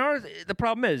the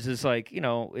problem is like,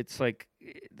 it's like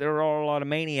there are a lot of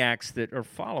maniacs that are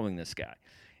following this guy.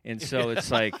 And so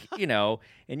it's like,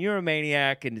 and you're a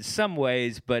maniac in some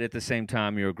ways, but at the same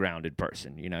time, you're a grounded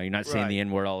person. You're not saying the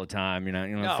N-word all the time. You're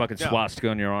not, fucking swastika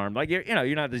on your arm. Like,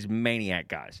 you're not these maniac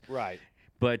guys. Right.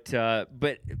 But do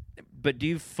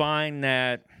you find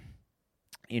that,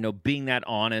 being that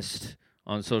honest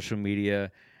on social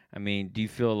media, do you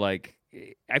feel like,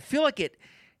 I feel like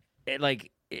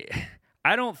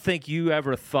I don't think you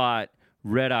ever thought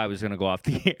Red Eye was going to go off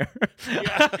the air.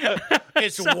 Yeah.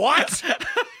 It's what?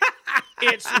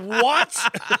 It's what?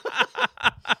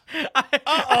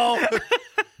 Uh-oh.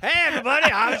 Hey,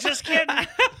 everybody, I was just kidding.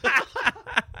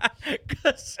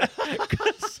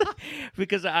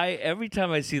 Because every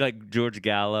time I see like George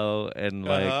Gallo and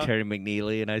like Terry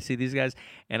McNeely, and I see these guys,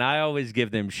 and I always give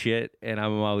them shit, and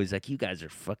I'm always like, you guys are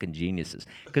fucking geniuses,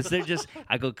 because they're just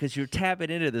because you're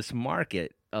tapping into this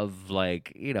market of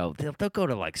like, they'll go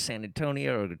to like San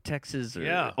Antonio or Texas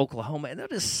or Oklahoma, and they'll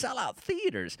just sell out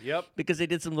theaters. Yep. Because they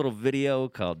did some little video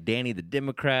called Danny the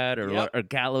Democrat, or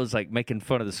Gallo's like making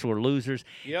fun of the sore losers.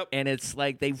 Yep. And it's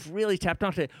like they've really tapped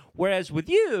onto it. Whereas with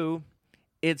you,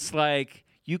 it's like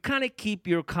you kind of keep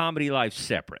your comedy life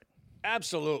separate.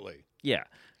 Absolutely. Yeah.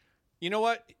 You know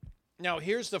what? Now,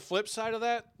 here's the flip side of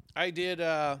that. I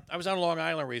was on Long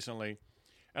Island recently,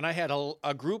 and I had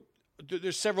a group.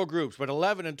 There's several groups, but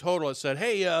 11 in total that said,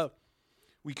 hey,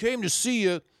 we came to see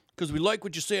you because we like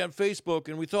what you say on Facebook,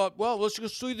 and we thought, well, let's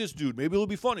just see this dude. Maybe it'll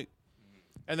be funny.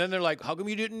 And then they're like, how come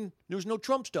you didn't? There's no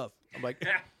Trump stuff. I'm like,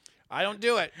 I don't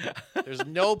do it. There's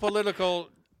no political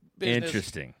business.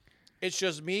 Interesting. It's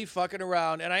just me fucking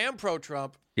around, and I am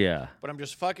pro-Trump. Yeah. But I'm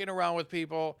just fucking around with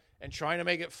people and trying to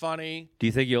make it funny. Do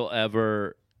you think you'll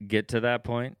ever get to that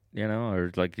point,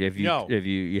 or like if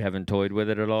you haven't toyed with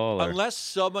it at all? Or? Unless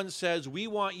someone says, we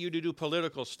want you to do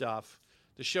political stuff,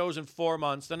 the show's in 4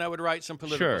 months, then I would write some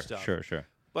political stuff. Sure.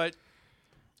 But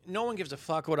no one gives a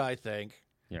fuck what I think.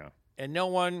 Yeah. And no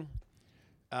one,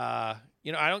 I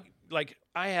don't,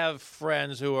 I have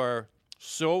friends who are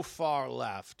so far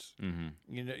left.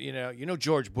 Mm-hmm.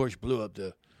 George Bush blew up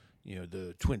the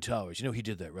Twin Towers. He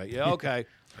did that, right? Yeah, okay.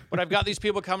 But I've got these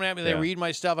people coming at me. They read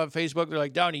my stuff on Facebook. They're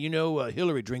like, Downey,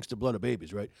 Hillary drinks the blood of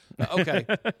babies, right? Okay.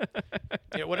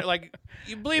 You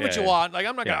believe what you want. Like,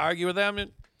 I'm not going to argue with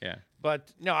them.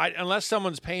 But no, unless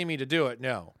someone's paying me to do it,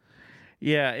 no.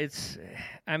 Yeah,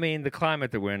 the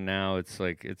climate that we're in now, it's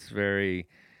very,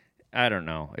 I don't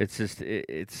know. It's just,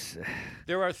 it's.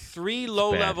 There are 3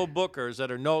 low-level bookers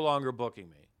that are no longer booking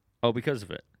me. Oh, because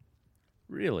of it?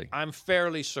 Really? I'm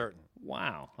fairly certain.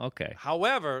 Wow. Okay.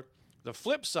 However, the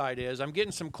flip side is I'm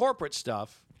getting some corporate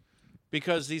stuff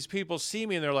because these people see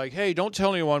me and they're like, hey, don't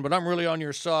tell anyone, but I'm really on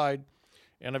your side.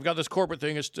 And I've got this corporate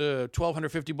thing. It's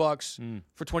 $1,250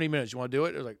 for 20 minutes. You want to do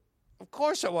it? They're like, of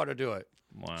course I want to do it.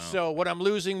 Wow. So what I'm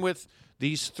losing with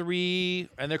these 3,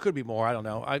 and there could be more, I don't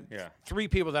know. 3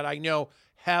 people that I know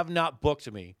have not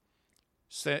booked me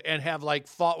and have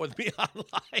fought with me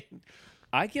online.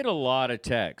 I get a lot of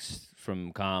texts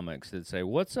from comics that say,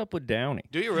 what's up with Downey?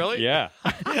 Do you really? Yeah.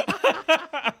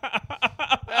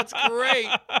 That's great.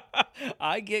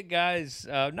 I get guys,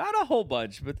 not a whole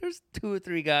bunch, but there's 2 or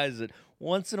 3 guys that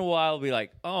once in a while will be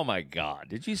like, oh my God,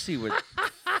 did you see what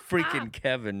freaking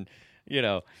Kevin,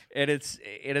 and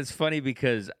it's funny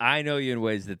because I know you in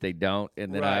ways that they don't.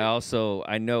 And then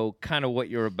I know kind of what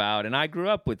you're about. And I grew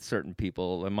up with certain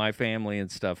people in my family and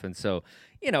stuff. And so,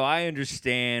 I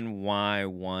understand why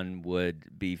one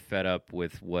would be fed up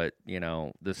with what,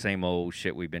 the same old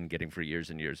shit we've been getting for years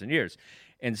and years and years.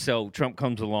 And so Trump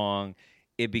comes along,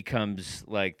 it becomes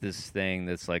like this thing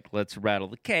that's like, let's rattle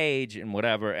the cage and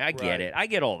whatever. I get it. I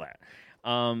get all that.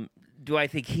 Do I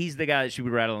think he's the guy that should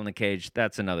be rattling the cage?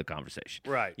 That's another conversation.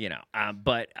 Right.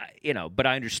 But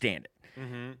I understand it.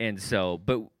 Mm-hmm. And so,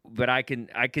 but I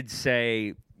could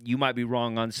say, you might be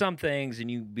wrong on some things, and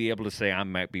you be able to say I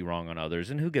might be wrong on others,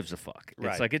 and who gives a fuck?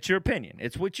 It's like, it's your opinion.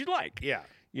 It's what you like. Yeah.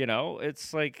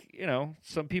 It's like,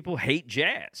 some people hate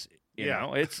jazz. You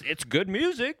know, it's good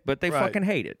music, but they fucking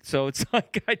hate it. So it's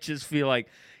like, I just feel like,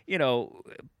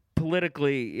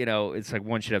 politically, it's like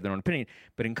one should have their own opinion.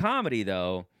 But in comedy,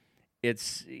 though,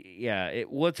 it's,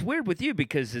 what's weird with you,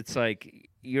 because it's like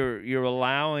you're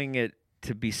allowing it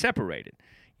to be separated.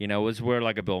 Is where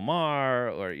like a Bill Maher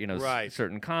or,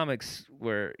 certain comics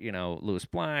where, Louis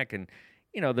Black and,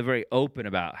 they're very open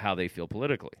about how they feel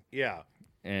politically. Yeah.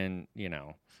 And, You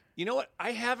know what?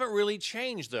 I haven't really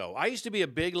changed, though. I used to be a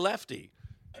big lefty,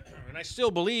 and I still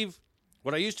believe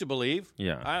what I used to believe.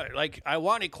 Yeah. I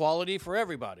want equality for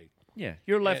everybody. Yeah.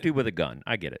 You're a lefty with a gun.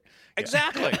 I get it.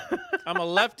 Exactly. I'm a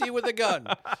lefty with a gun.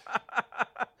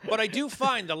 But I do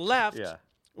find the left,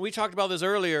 we talked about this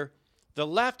earlier, the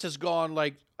left has gone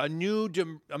like a new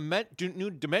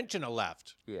dimension of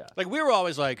left. Yeah. Like we were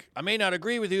always like, I may not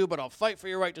agree with you, but I'll fight for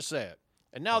your right to say it.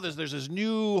 And now there's this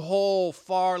new whole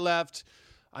far left,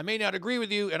 I may not agree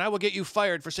with you, and I will get you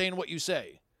fired for saying what you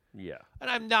say. Yeah. And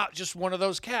I'm not just one of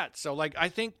those cats. So, I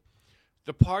think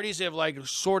the parties have,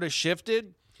 sort of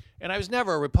shifted. And I was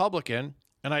never a Republican.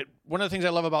 And one of the things I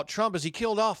love about Trump is he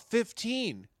killed off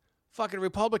 15 fucking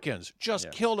Republicans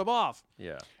just killed him off.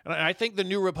 Yeah. And I think the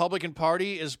new Republican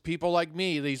Party is people like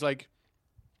me, these like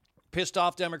pissed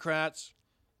off Democrats,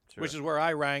 which is where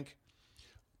I rank,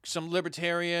 some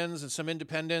libertarians and some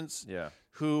independents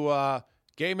who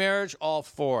gay marriage, all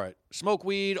for it. Smoke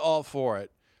weed, all for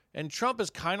it. And Trump is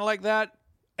kind of like that.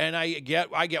 And I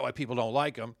get why people don't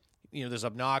like him. You know, this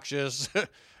obnoxious,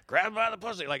 grab him by the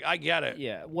pussy. Like, I get it.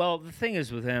 Yeah. Well, the thing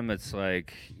is with him, it's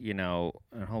like, you know,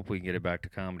 I hope we can get it back to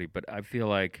comedy, but I feel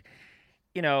like,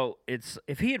 you know, it's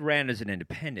if he had ran as an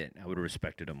independent, I would have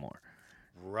respected him more.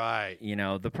 Right. You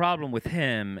know, the problem with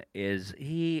him is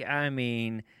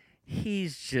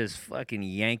he's just fucking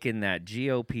yanking that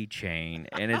GOP chain,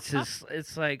 and it's just,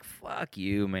 it's like, fuck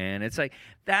you, man. It's like,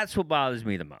 that's what bothers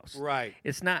me the most. Right.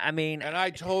 It's not, I mean. And I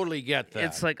totally get that.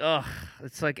 It's like, ugh.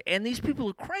 It's like, and these people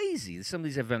are crazy. Some of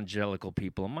these evangelical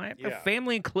people, my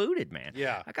family included, man.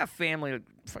 Yeah. I got family,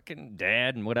 fucking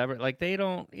dad and whatever. Like, they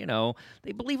don't, you know,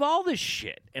 they believe all this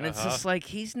shit. And it's just like,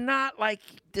 he's not like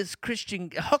this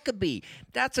Christian Huckabee.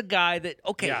 That's a guy that,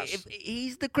 if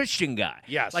he's the Christian guy.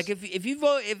 Yes. Like, if you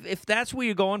vote, if that's what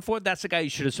you're going for, that's the guy you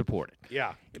should have supported.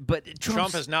 Yeah. But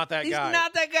Trump is not that guy. He's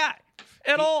not that guy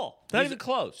at all. Not even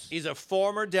close. He's a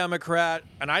former Democrat,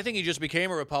 and I think he just became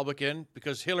a Republican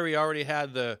because Hillary already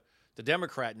had the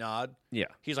Democrat nod. Yeah.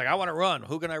 He's like, I want to run.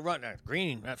 Who can I run?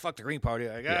 Green. Fuck the Green Party.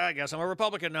 I guess I'm a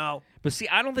Republican now. But see,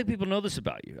 I don't think people know this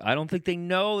about you. I don't think they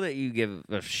know that you give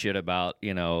a shit about,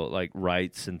 you know, like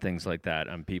rights and things like that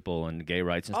on people and gay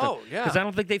rights and stuff. Oh, yeah. Because I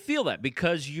don't think they feel that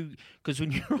because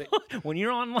when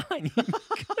you're online,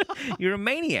 you're a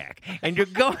maniac and you're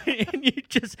going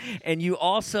and you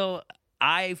also,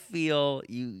 I feel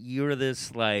you're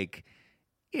this like,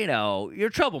 you know, you're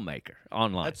a troublemaker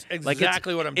online. That's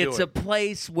exactly what I'm doing. It's a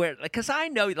place where, because I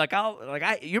know,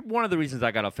 you're one of the reasons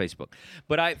I got off Facebook.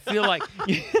 But I feel like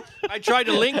I tried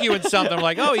to link you in something. I'm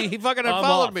like, oh, he fucking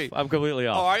unfollowed me. I'm completely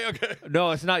off. Oh, are you okay?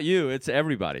 No, it's not you. It's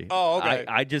everybody. Oh, okay.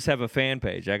 I just have a fan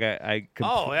page.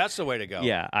 That's the way to go.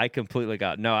 Yeah, I completely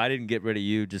got. No, I didn't get rid of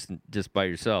you just by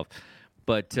yourself.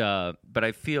 But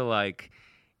I feel like,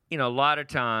 you know, a lot of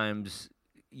times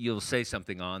you'll say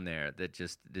something on there that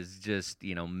is just,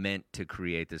 you know, meant to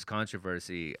create this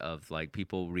controversy of like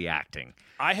people reacting.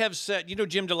 I have said, you know,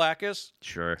 Jim Delakis?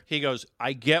 Sure. He goes,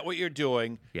 I get what you're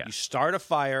doing. Yeah. You start a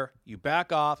fire, you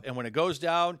back off, and when it goes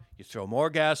down, you throw more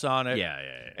gas on it. Yeah.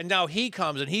 And now he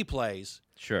comes and he plays.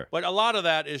 Sure. But a lot of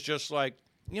that is just like,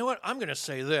 you know what? I'm going to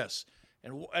say this.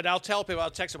 And I'll tell people,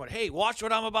 I'll text someone, hey, watch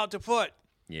what I'm about to put.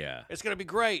 Yeah. It's going to be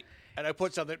great. And I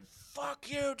put something, fuck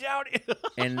you, Downey.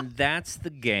 And that's the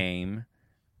game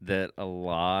that a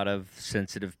lot of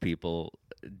sensitive people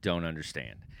don't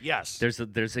understand. Yes. There's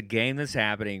a game that's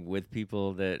happening with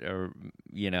people that are,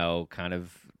 you know, kind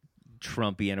of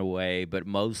Trumpy in a way, but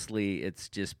mostly it's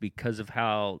just because of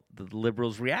how the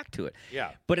liberals react to it. Yeah.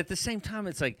 But at the same time,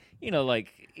 it's like,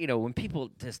 when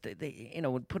people just, they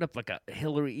would put up like a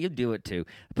Hillary, you do it too,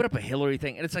 put up a Hillary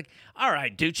thing, and it's like, all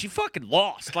right, dude, she fucking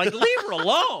lost. Like, leave her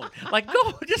alone. Like,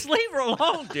 no, just leave her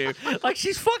alone, dude. Like,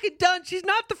 she's fucking done. She's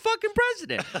not the fucking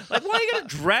president. Like, why are you going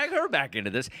to drag her back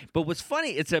into this? But what's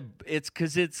funny, it's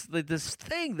because it's like this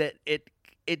thing that it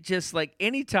just, like,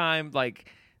 anytime, like,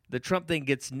 the Trump thing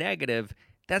gets negative,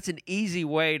 that's an easy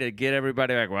way to get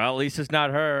everybody like, well, at least it's not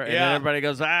her. And then everybody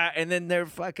goes, and then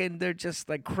they're just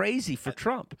like crazy for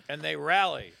Trump. And they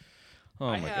rally.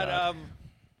 Oh, my God.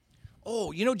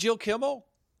 You know Jill Kimmel?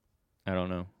 I don't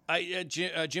know.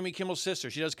 Jimmy Kimmel's sister.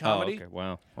 She does comedy. Oh, okay.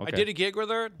 Wow. Okay. I did a gig with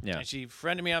her. Yeah. And she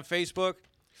friended me on Facebook.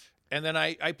 And then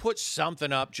I put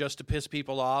something up just to piss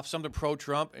people off, something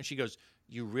pro-Trump. And she goes,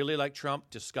 you really like Trump?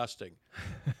 Disgusting.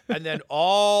 And then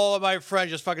all of my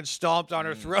friends just fucking stomped on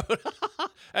her throat.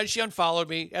 And she unfollowed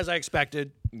me, as I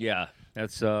expected. Yeah,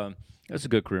 that's a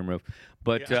good career move.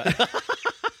 But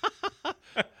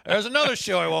there's another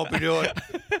show I won't be doing.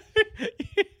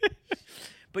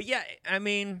 But yeah, I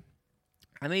mean,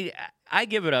 I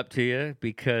give it up to you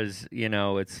because, you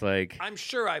know, it's like, I'm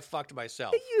sure I fucked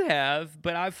myself. You have,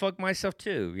 but I fucked myself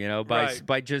too, you know,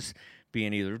 by just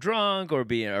being either drunk or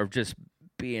just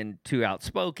being too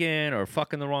outspoken or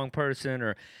fucking the wrong person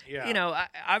or, you know,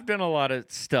 I've done a lot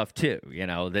of stuff too, you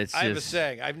know. That's I have a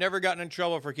saying. I've never gotten in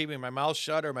trouble for keeping my mouth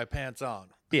shut or my pants on.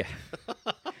 Yeah.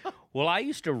 Well, I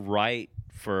used to write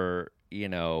for, you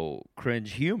know,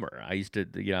 Cringe Humor. I used to,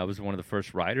 you know, I was one of the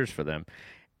first writers for them.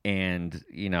 And,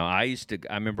 you know, I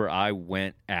remember I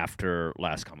went after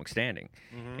Last Comic Standing.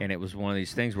 Mm-hmm. And it was one of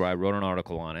these things where I wrote an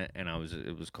article on it, and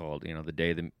it was called, you know, The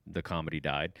Day the Comedy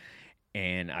Died.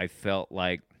 And I felt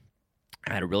like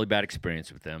I had a really bad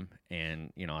experience with them.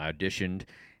 And, you know, I auditioned,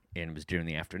 and it was during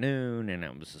the afternoon, and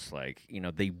it was just like,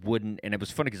 they wouldn't. And it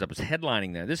was funny because I was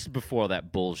headlining there. This is before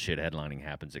that bullshit headlining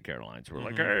happens at Caroline's. We're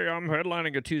like, hey, I'm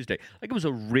headlining a Tuesday. Like, it was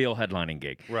a real headlining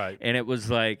gig. Right. And it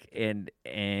was like, and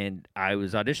I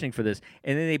was auditioning for this,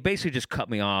 and then they basically just cut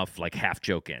me off, like, half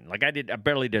joke in. Like, I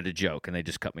barely did a joke, and they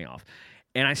just cut me off.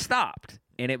 And I stopped.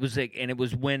 And it was like, and it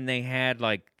was when they had,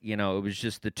 like, it was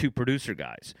just the two producer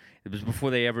guys. It was before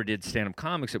they ever did stand-up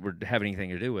comics that would have anything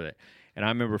to do with it. And I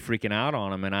remember freaking out on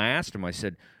them, and I asked them,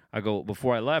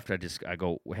 before I left, I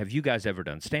go, have you guys ever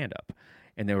done stand-up?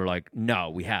 And they were like, no,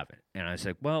 we haven't. And I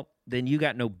said, well, then you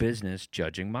got no business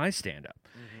judging my stand-up.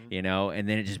 And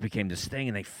then it just became this thing,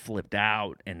 and they flipped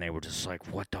out, and they were just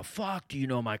like, what the fuck? Do you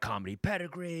know my comedy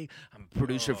pedigree? I'm a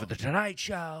producer for The Tonight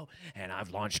Show, and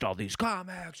I've launched all these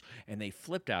comics. And they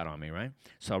flipped out on me, right?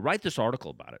 So I write this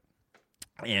article about it.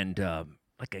 And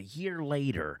like a year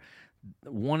later,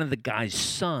 one of the guy's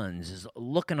sons is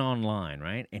looking online,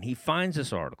 right? And he finds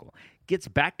this article, gets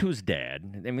back to his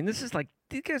dad. I mean, this is like,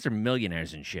 these guys are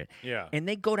millionaires and shit. Yeah. And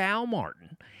they go to Al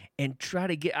Martin and try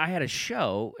to get, I had a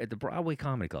show at the Broadway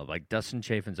Comedy Club, like Dustin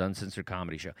Chafin's Uncensored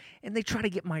Comedy Show, and they try to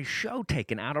get my show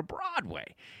taken out of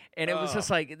Broadway. And it was just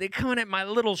like, they're coming at my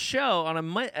little show on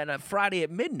a Friday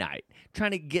at midnight,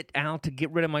 trying to get Al to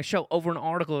get rid of my show over an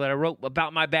article that I wrote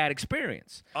about my bad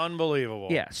experience. Unbelievable.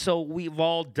 Yeah, so we've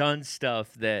all done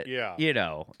stuff that,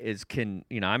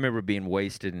 I remember being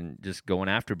wasted and just going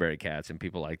after Barry Katz and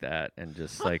people like that, and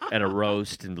just like at a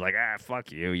roast and like,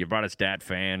 fuck you, you brought a stat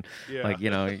fan. Yeah. Like,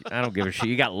 I don't give a shit.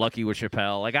 You got lucky with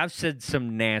Chappelle. Like, I've said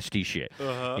some nasty shit.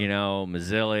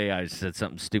 Mazzilli, I said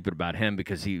something stupid about him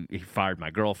because he fired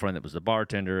my girlfriend that was the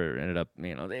bartender. Ended up,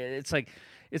 it's like,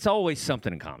 it's always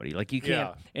something in comedy. Like, you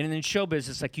can't, and in show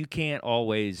business, like, you can't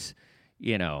always,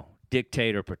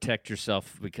 dictate or protect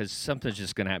yourself because something's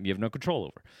just going to happen you have no control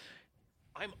over.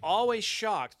 I'm always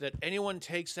shocked that anyone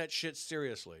takes that shit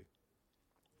seriously.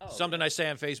 Something I say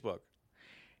on Facebook.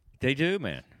 They do,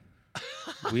 man.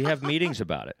 We have meetings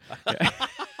about it.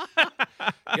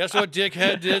 Guess what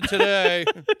dickhead did today?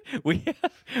 we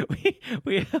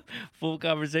have full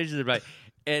conversations about it.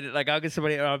 And like, I'll get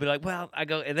somebody, and I'll be like, well, I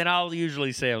go, and then I'll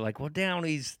usually say, I'm like, well,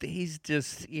 Downey's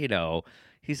just,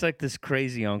 he's like this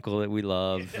crazy uncle that we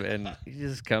love, and he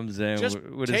just comes in. Just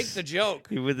with take his, the joke.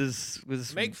 With his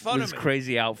make fun with of his me.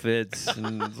 Crazy outfits,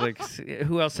 and it's like,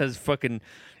 who else has fucking,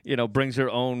 brings their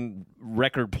own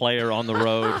record player on the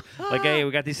road? Like, hey,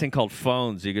 we got these thing called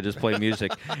phones. You could just play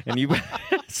music, and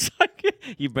it's like,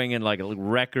 you bring in like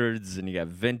records, and you got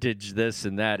vintage this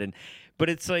and that, but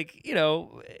it's like,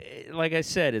 like I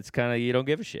said, it's kind of, you don't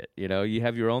give a shit. You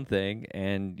have your own thing,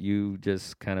 and you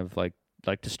just kind of like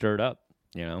to stir it up.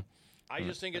 I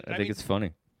just think I think it's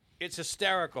funny. It's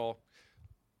hysterical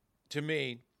to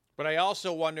me, but I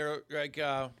also wonder, like,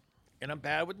 and I'm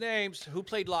bad with names. Who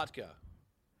played Latka?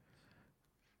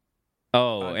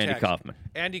 Oh, Andy Kaufman.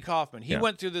 Andy Kaufman. He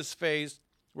went through this phase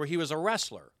where he was a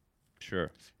wrestler.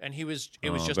 Sure. And it was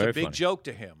just a big joke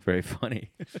to him. Very funny.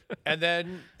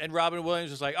 and Robin Williams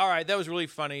was like, all right, that was really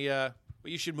funny. But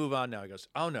you should move on now. He goes,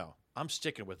 oh, no, I'm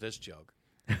sticking with this joke.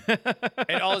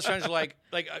 And all his friends are like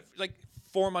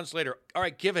 4 months later, all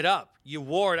right, give it up. You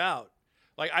wore it out.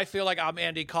 Like, I feel like I'm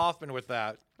Andy Kaufman with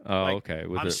that. Oh, like, okay.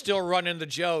 I'm still running the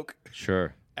joke.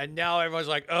 Sure. And now everyone's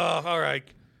like, oh, all right,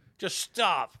 just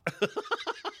stop.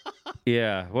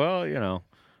 Yeah, well,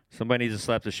 somebody needs to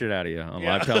slap the shit out of you on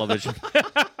live television.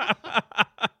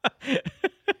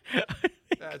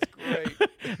 That's great.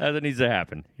 That needs to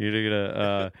happen. You're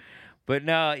gonna, but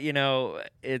no,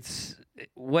 it's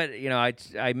what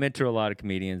I mentor a lot of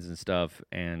comedians and stuff,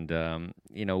 and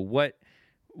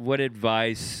what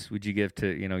advice would you give to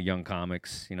young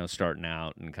comics, starting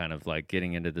out and kind of like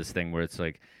getting into this thing where it's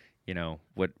like,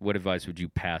 what advice would you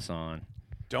pass on?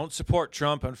 Don't support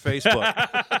Trump on Facebook.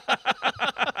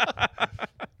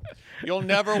 You'll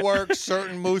never work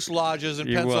certain moose lodges in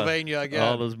Pennsylvania again.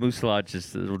 All those moose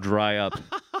lodges will dry up.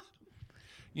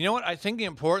 You know what? I think the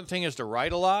important thing is to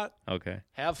write a lot. Okay.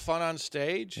 Have fun on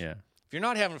stage. Yeah. If you're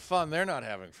not having fun, they're not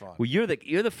having fun. Well, you're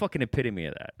the fucking epitome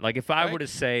of that. Like, if I were to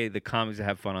say the comics that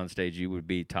have fun on stage, you would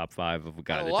be top 5 of a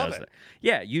guy that does that.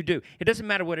 Yeah, you do. It doesn't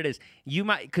matter what it is. You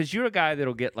might, because you're a guy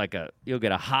that'll get you'll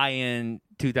get a high-end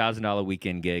 $2,000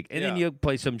 weekend gig, and then you'll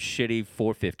play some shitty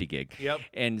 $450 gig. Yep.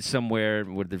 And somewhere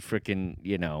where the freaking,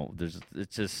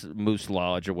 it's just Moose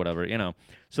Lodge or whatever,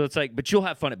 So it's like, but you'll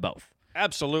have fun at both.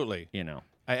 Absolutely.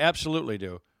 I absolutely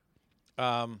do.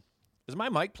 Is my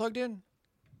mic plugged in?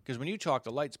 Because when you talk,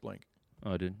 the lights blink.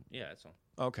 Oh, dude. Yeah, it's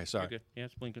on. Okay, sorry. Yeah,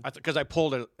 it's blinking. Because I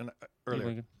pulled it earlier.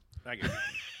 Blinking. Thank you.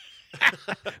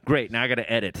 Great. Now I got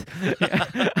to edit.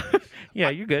 Yeah,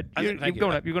 you're good. You're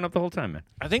going up. You're going up the whole time, man.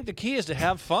 I think the key is to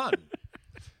have fun.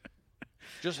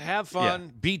 Just have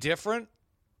fun. Be different.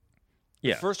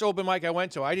 Yeah. The first open mic I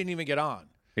went to, I didn't even get on.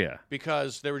 Yeah.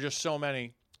 Because there were just so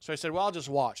many. So I said, well, I'll just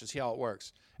watch and see how it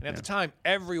works. And at the time,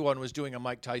 everyone was doing a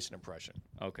Mike Tyson impression.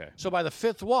 Okay. So by the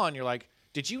fifth one, you're like,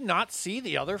 did you not see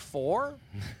the other four?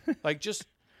 Like, just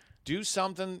do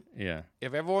something. Yeah.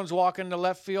 If everyone's walking to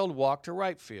left field, walk to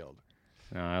right field.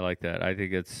 No, I like that. I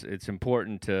think it's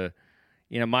important to,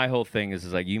 my whole thing is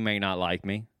like, you may not like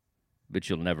me, but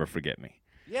you'll never forget me.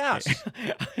 Yes.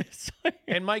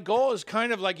 And my goal is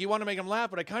kind of like, you want to make them laugh,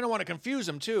 but I kind of want to confuse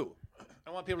them too. I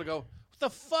want people to go, what the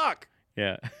fuck?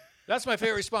 Yeah. That's my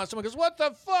favorite response. Someone goes, what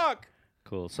the fuck?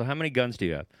 Cool. So how many guns do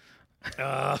you have?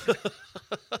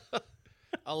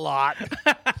 A lot.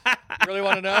 Really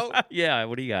want to know? Yeah.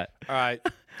 What do you got? All right.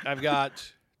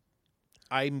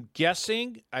 I'm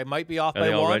guessing I might be off Are by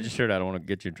they all one. Registered? I don't want to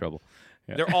get you in trouble.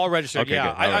 Yeah. They're all registered, Okay,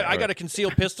 yeah. good. I got a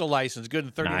concealed pistol license, good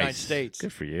in 39 Nice. states.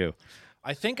 Good for you.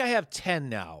 I think I have 10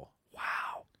 now.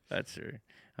 Wow. That's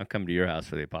I'll come to your house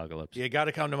for the apocalypse. You got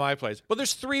to come to my place. But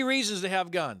there's 3 reasons to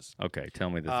have guns. Okay, tell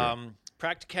me the three.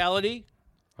 Practicality.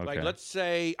 Okay. Like, let's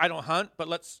say I don't hunt, but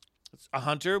a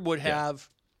hunter would have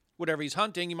whatever he's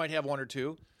hunting. You might have 1 or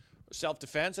 2.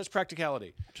 Self-defense, that's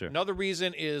practicality. Sure. Another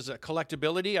reason is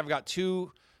collectability. I've got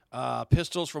 2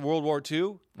 pistols from World War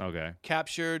II. Okay.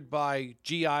 Captured by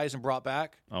GIs and brought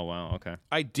back. Oh, wow. Okay.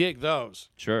 I dig those.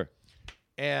 Sure.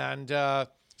 And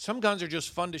some guns are just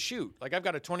fun to shoot. Like, I've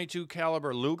got a 22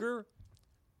 caliber Luger.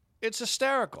 It's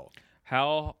hysterical.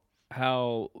 How,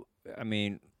 I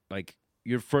mean, like,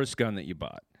 your first gun that you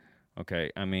bought,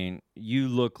 okay, I mean, you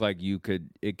look like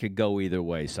it could go either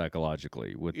way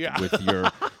psychologically with your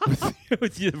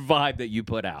with your vibe that you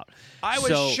put out. I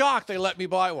was shocked they let me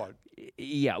buy one.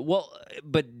 Yeah, well,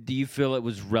 but do you feel it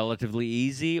was relatively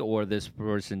easy, or this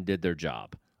person did their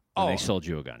job when they sold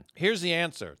you a gun? Here's the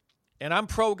answer. And I'm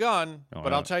pro-gun,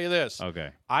 but I'll tell you this.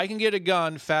 Okay. I can get a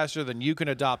gun faster than you can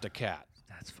adopt a cat.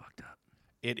 That's fucked up.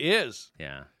 It is.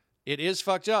 Yeah. It is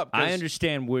fucked up. I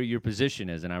understand where your position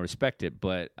is, and I respect it,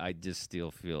 but I just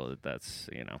still feel that that's,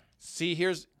 See,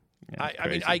 here's... Yeah, I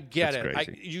mean, I get that's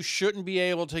it. You shouldn't be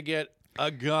able to get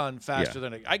a gun faster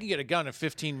than I can get a gun in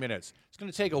 15 minutes. It's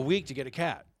going to take a week to get a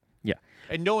cat. Yeah.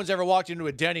 And no one's ever walked into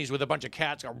a Denny's with a bunch of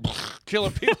cats going,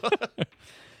 killing people.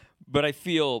 But I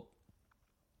feel,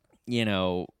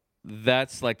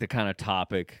 that's like the kind of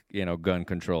topic, gun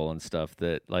control and stuff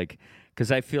that, like,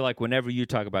 because I feel like whenever you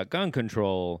talk about gun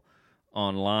control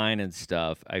online and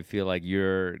stuff, I feel like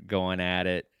you're going at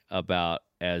it about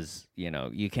as,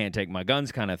 you can't take my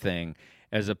guns kind of thing,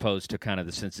 as opposed to kind of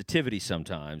the sensitivity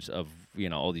sometimes of,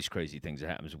 all these crazy things that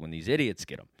happens when these idiots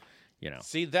get them,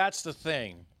 See, that's the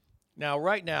thing. Now,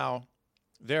 right now,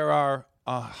 there are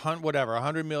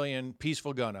 100 million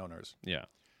peaceful gun owners. Yeah.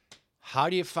 How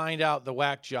do you find out the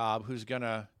whack job who's going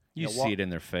to... You see it in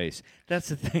their face. That's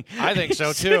the thing. I think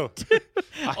so, too.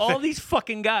 All these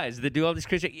fucking guys that do all these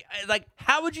crazy... Like,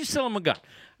 how would you sell them a gun?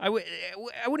 I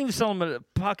wouldn't even sell them a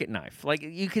pocket knife. Like,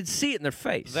 you could see it in their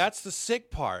face. That's the sick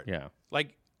part. Yeah.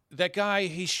 Like, that guy,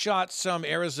 he shot some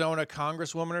Arizona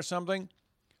congresswoman or something.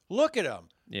 Look at him.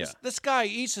 Yeah. This guy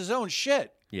eats his own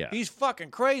shit. Yeah. He's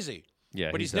fucking crazy.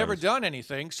 Yeah, but he's never done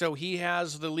anything, so he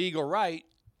has the legal right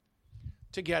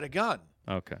to get a gun.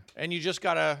 Okay. And you just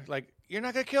got to, like... You're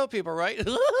not going to kill people, right?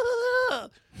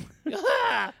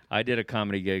 I did a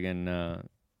comedy gig in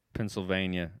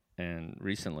Pennsylvania, and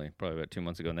recently, probably about 2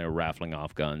 months ago, and they were raffling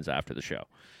off guns after the show.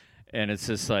 And it's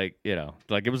just like,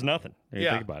 like it was nothing. You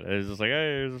think about it. It's just like,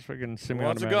 hey, here's this freaking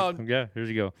semi-automatic. Wants a gun. Yeah, here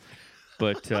you go.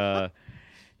 But,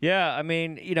 yeah, I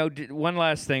mean, one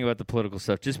last thing about the political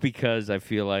stuff, just because I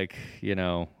feel like,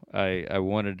 I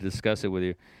wanted to discuss it with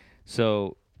you.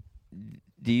 So,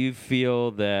 do you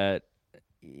feel that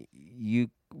you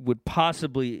would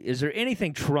possibly, is there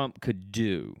anything Trump could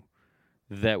do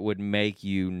that would make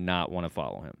you not want to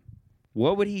follow him?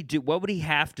 What would he do? What would he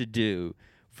have to do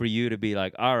for you to be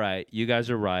like, all right, you guys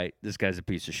are right, this guy's a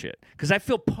piece of shit? Because I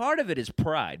feel part of it is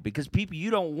pride, because people,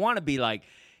 you don't want to be like,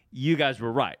 you guys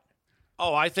were right.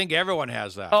 Oh, I think everyone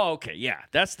has that. Oh, okay, yeah.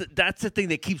 That's the thing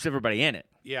that keeps everybody in it.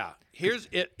 Yeah. Here's,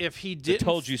 if he didn't... The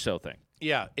told you so thing.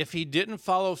 Yeah. If he didn't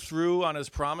follow through on his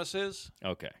promises,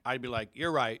 okay, I'd be like,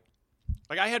 you're right.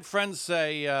 Like, I had friends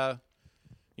say,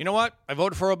 you know what? I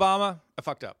voted for Obama. I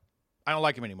fucked up. I don't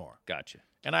like him anymore. Gotcha.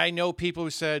 And I know people who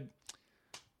said,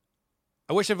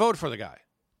 I wish I voted for the guy.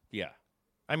 Yeah.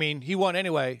 I mean, he won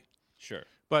anyway. Sure.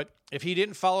 But if he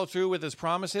didn't follow through with his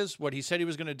promises, what he said he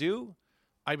was going to do,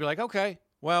 I'd be like, okay,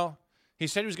 well, he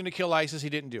said he was going to kill ISIS. He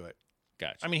didn't do it.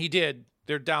 Gotcha. I mean, he did.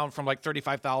 they're down from like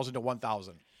 35,000 to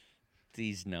 1,000.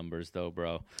 These numbers, though,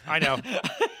 bro. I know.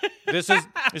 This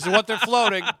is what they're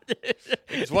floating.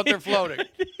 It's what they're floating.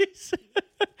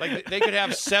 Like they could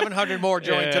have 700 more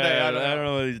join today. I don't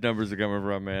know where these numbers are coming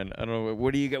from, man. I don't know.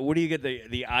 What do you get? What do you get?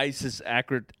 The ISIS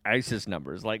accurate ISIS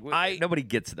numbers? Like nobody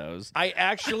gets those. I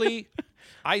actually,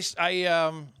 here's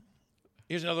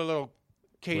another little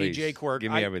KDJ quirk.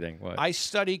 Give me everything. What? I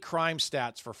study crime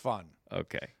stats for fun.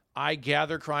 Okay. I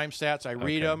gather crime stats. I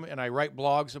read them and I write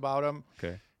blogs about them.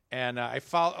 Okay. And I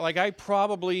follow. Like I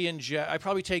probably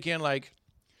take in like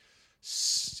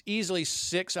easily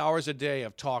 6 hours a day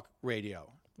of talk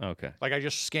radio. Okay. Like I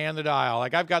just scan the dial.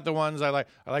 Like I've got the ones I like.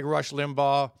 I like Rush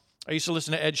Limbaugh. I used to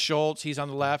listen to Ed Schultz. He's on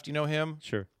the left. You know him?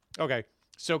 Sure. Okay.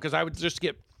 So because I would just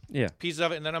get pieces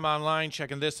of it, and then I'm online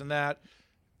checking this and that.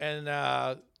 And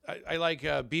I like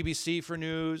BBC for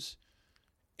news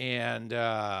and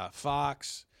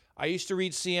Fox. I used to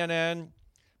read CNN.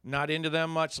 Not into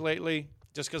them much lately,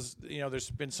 just because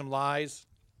there's been some lies.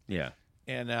 Yeah.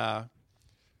 And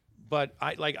but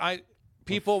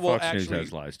people will Fox actually News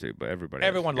has lies too, but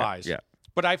everyone lies. Yeah.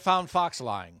 But I found Fox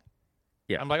lying.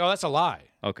 Yeah. I'm like, oh, that's a lie.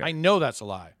 Okay. I know that's a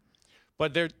lie.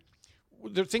 But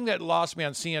the thing that lost me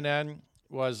on CNN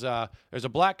was there's a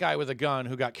black guy with a gun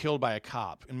who got killed by a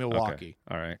cop in Milwaukee.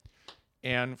 Okay. All right.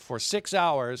 And for 6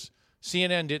 hours,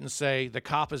 CNN didn't say the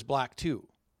cop is black too.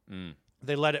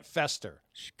 They let it fester.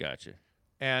 Gotcha.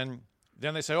 And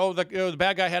then they said, oh, the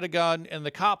bad guy had a gun and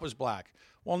the cop was black.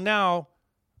 Well, now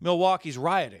Milwaukee's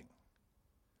rioting.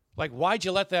 Like, why'd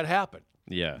you let that happen?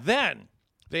 Yeah. Then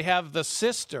they have the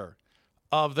sister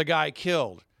of the guy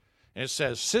killed. And it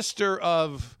says, sister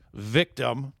of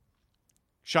victim,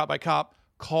 shot by cop,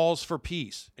 calls for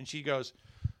peace. And she goes,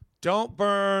 don't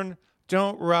burn,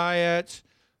 don't riot,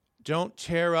 don't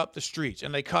tear up the streets.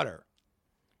 And they cut her.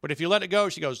 But if you let it go,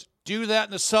 she goes, do that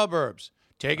in the suburbs.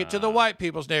 Take it to the white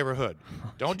people's neighborhood.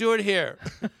 Don't do it here.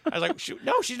 I was like,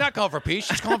 no, she's not calling for peace.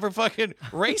 She's calling for fucking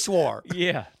race war.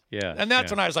 Yeah. Yeah. And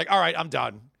that's when I was like, all right, I'm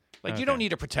done. Like, you don't need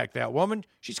to protect that woman.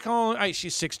 She's calling.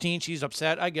 She's 16. She's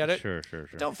upset. I get it. Sure.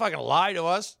 Don't fucking lie to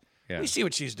us. Yeah. We see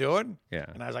what she's doing. Yeah.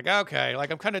 And I was like, okay.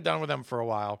 Like, I'm kind of done with them for a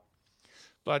while.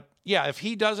 But, yeah, if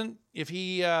he didn't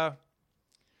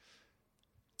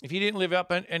live up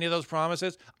to any of those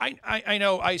promises, I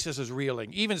know ISIS is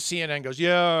reeling. Even CNN goes,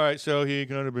 yeah, all right, so he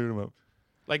kind of beat him up.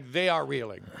 Like, they are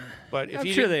reeling. But if I'm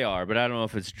sure they are, but I don't know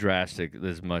if it's drastic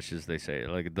as much as they say.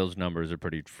 Like, those numbers are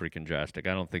pretty freaking drastic.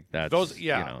 I don't think that's,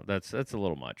 that's a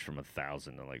little much from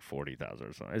 1,000 to like 40,000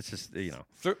 or something. It's just,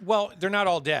 Well, they're not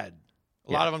all dead.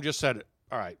 A lot of them just said,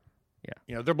 all right.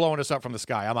 Yeah. They're blowing us up from the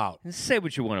sky. I'm out. And say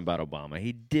what you want about Obama.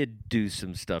 He did do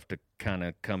some stuff to kind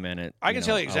of come in at I can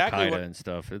tell you exactly Al-Qaeda what and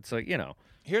stuff. It's like,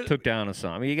 took down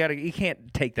Osama. I mean, you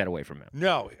can't take that away from him.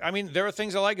 No. I mean, there are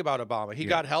things I like about Obama. He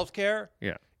got health care.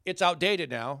 Yeah. It's outdated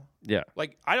now. Yeah.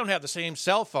 Like, I don't have the same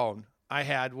cell phone I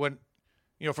had when,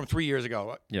 from 3 years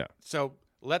ago. Yeah. So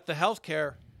let the health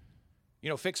care,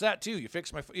 fix that too.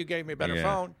 You gave me a better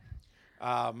phone.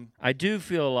 I do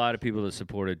feel a lot of people that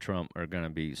supported Trump are going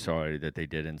to be sorry that they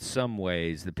did in some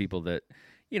ways. The people that,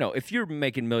 if you're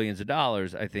making millions of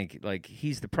dollars, I think, like,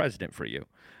 he's the president for you.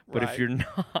 But if you're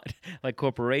not, like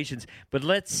corporations, but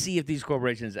let's see if these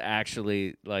corporations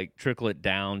actually, like, trickle it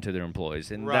down to their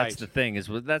employees. And that's the thing, is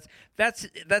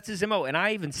that's his MO. And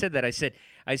I even said that. I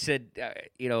said,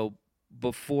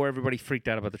 before everybody freaked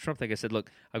out about the Trump thing, I said, look,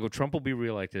 Trump will be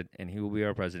reelected, and he will be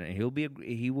our president, and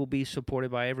he will be supported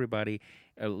by everybody,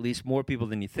 at least more people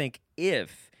than you think,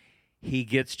 if he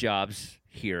gets jobs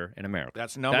here in America.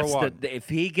 That's number one. If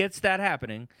he gets that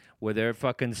happening, where they're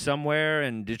fucking somewhere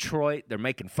in Detroit, they're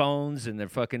making phones, and they're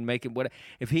fucking making what?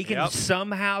 If he can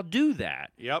somehow do that,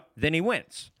 then he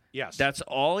wins. Yes. That's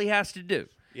all he has to do.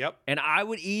 Yep. And I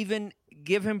would even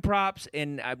give him props,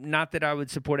 and not that I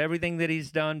would support everything that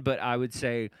he's done, but I would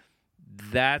say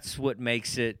that's what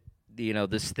makes it,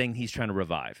 this thing he's trying to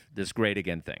revive, this great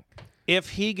again thing.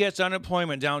 If he gets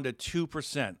unemployment down to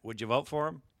 2%, would you vote for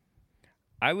him?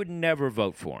 I would never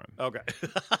vote for him. Okay.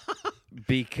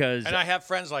 Because... And I have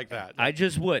friends like that. I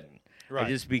just wouldn't. Right.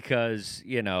 Just because,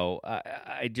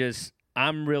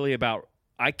 I'm really about...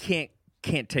 I can't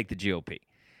take the GOP.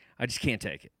 I just can't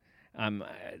take it.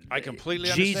 I completely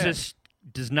understand. Jesus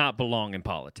does not belong in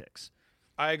politics.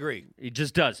 I agree. He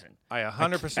just doesn't. I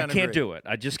 100% agree. I can't do it.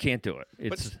 I just can't do it.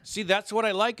 But see, that's what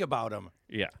I like about him.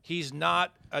 Yeah. He's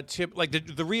not a tip... Like,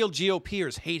 the real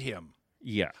GOPers hate him.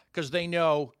 Yeah. Because they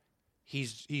know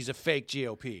he's a fake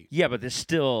GOP. Yeah, but they're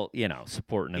still,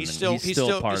 supporting him. He's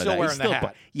still part of that. Wearing the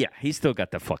hat. Yeah, he's still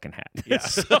got the fucking hat. Yeah.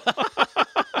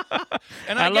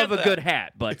 And I love a good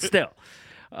hat, but still.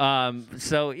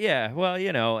 So yeah,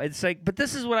 well, it's like, but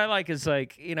this is what I like is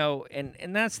like,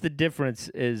 and that's the difference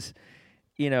is,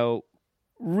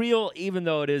 real, even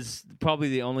though it is probably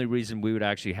the only reason we would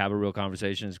actually have a real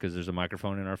conversation is because there's a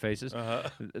microphone in our faces,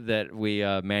 that we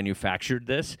manufactured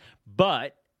this.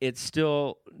 But it's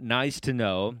still nice to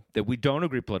know that we don't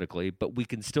agree politically, but we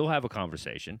can still have a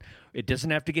conversation. It doesn't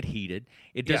have to get heated.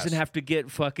 It doesn't have to get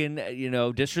fucking,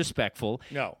 disrespectful.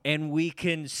 No. And we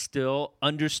can still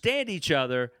understand each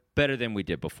other better than we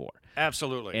did before.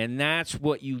 Absolutely. And that's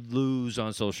what you lose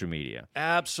on social media.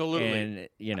 Absolutely.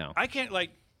 And, I can't,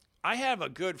 I have a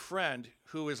good friend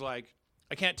who is like,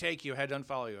 I can't take you, I had to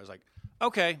unfollow you. I was like,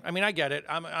 okay, I mean, I get it.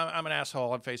 I'm an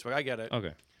asshole on Facebook. I get it.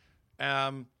 Okay.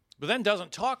 But then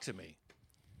doesn't talk to me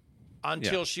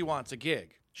until she wants a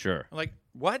gig. Sure. I'm like,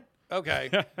 what?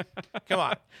 Okay. Come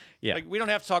on. Yeah. Like, we don't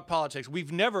have to talk politics.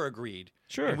 We've never agreed.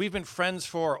 Sure. And we've been friends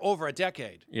for over a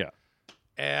decade. Yeah.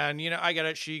 And, I get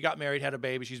it. She got married, had a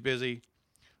baby. She's busy.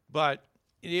 But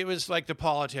it was like the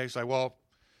politics. Like, well,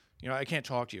 I can't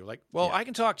talk to you. Like, well, I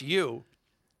can talk to you.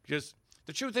 Because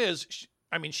the truth is,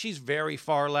 she's very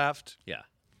far left. Yeah.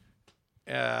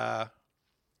 And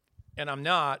I'm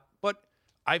not. But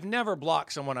I've never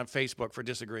blocked someone on Facebook for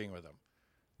disagreeing with them.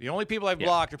 The only people I've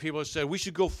blocked are people who said, we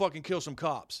should go fucking kill some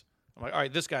cops. I'm like, all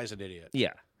right, this guy's an idiot.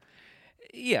 Yeah.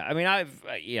 Yeah, I mean, I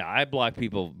block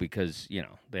people because,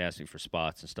 they ask me for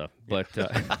spots and stuff. But,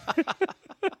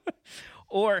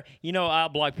 or, I'll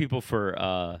block people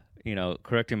for,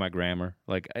 correcting my grammar.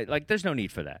 Like, there's no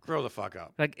need for that. Grow the fuck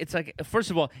up. Like, it's like,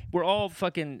 first of all, we're all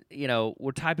fucking,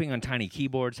 we're typing on tiny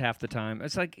keyboards half the time.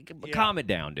 It's like, calm it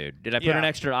down, dude. Did I put an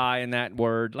extra I in that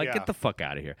word? Like, get the fuck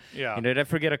out of here. Yeah. Did I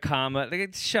forget a comma?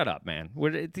 Like, shut up, man.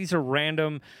 These are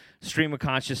random stream of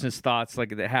consciousness thoughts,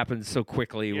 like, that happens so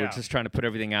quickly. We're just trying to put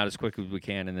everything out as quick as we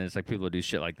can, and then it's like people who do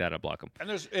shit like that, I block them. And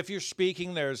if you're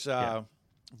speaking, there's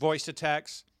voice to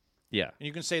text. Yeah. And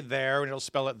you can say there, and it'll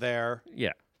spell it there.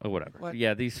 Yeah. Or whatever. What?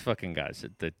 Yeah, these fucking guys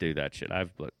that do that shit.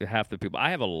 Half the people. I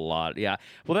have a lot. Yeah.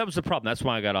 Well, that was the problem. That's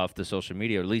why I got off the social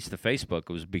media, or at least the Facebook,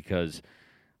 was because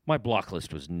my block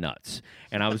list was nuts.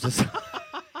 And I was just,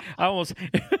 it was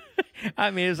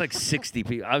like 60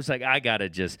 people. I was like, I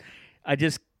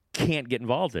just can't get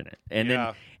involved in it. And then,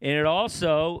 and it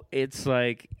also, it's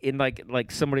like, in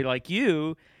like somebody like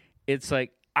you, it's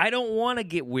like, I don't want to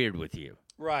get weird with you.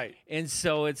 Right. And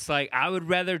so it's like, I would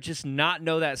rather just not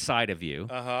know that side of you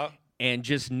and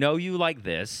just know you like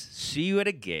this, see you at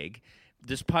a gig.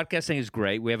 This podcast thing is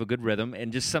great. We have a good rhythm,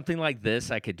 and just something like this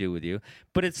I could do with you.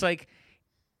 But it's like,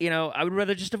 I would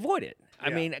rather just avoid it. I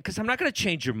mean, because I'm not going to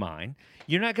change your mind.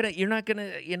 You're not gonna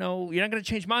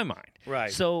change my mind.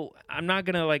 Right. So I'm not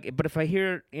gonna but if I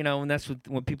hear, and that's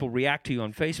when people react to you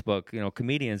on Facebook,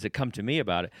 comedians that come to me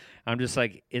about it, I'm just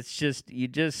like, it's just, you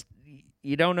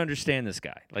don't understand this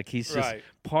guy. Like, he's just,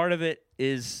 part of it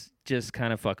is just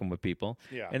kind of fucking with people.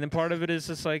 Yeah. And then part of it is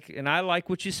just like, and I like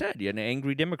what you said. You're an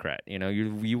angry Democrat.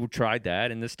 You tried that,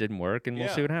 and this didn't work, and we'll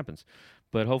see what happens.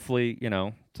 But hopefully,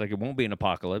 it's like, it won't be an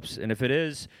apocalypse. And if it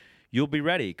is, you'll be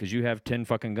ready because you have 10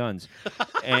 fucking guns.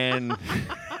 And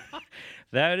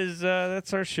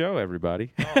that's our show,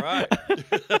 everybody. All right.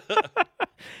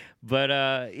 But,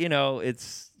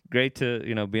 it's great to,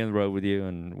 be on the road with you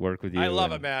and work with you. I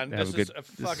love it, man. This is a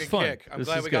fucking kick. I'm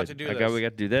glad we got to do this. We got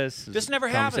to do this. This never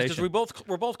happens because we're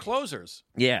both closers.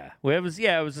 Yeah. Well, it was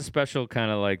a special kind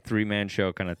of like 3-man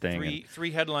show kind of thing.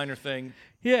 Three headliner thing.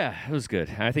 Yeah, it was good.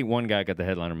 I think one guy got the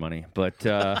headliner money, but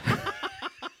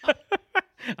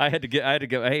I had to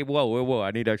go, hey, whoa,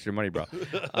 I need extra money, bro.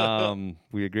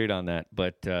 We agreed on that,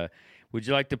 but would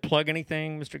you like to plug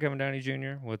anything, Mr. Kevin Downey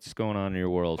Jr.? What's going on in your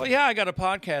world? Well, yeah, I got a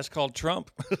podcast called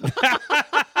Trump.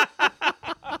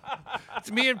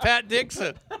 It's me and Pat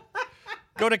Dixon.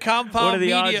 Go to Compound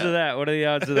Media. What are the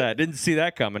odds of that? Didn't see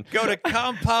that coming. Go to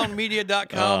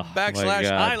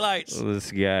compoundmedia.com/highlights.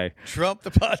 This guy. Trump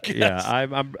the podcast. Yeah,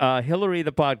 I'm Hillary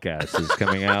the podcast is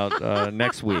coming out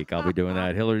next week. I'll be doing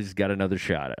that. Hillary's got another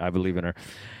shot. I believe in her.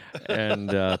 And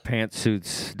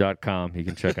pantsuits.com. You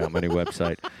can check out my new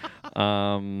website.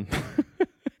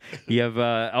 You have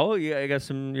I guess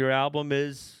your album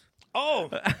is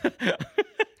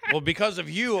well, because of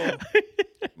you,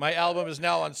 my album is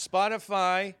now on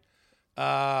Spotify,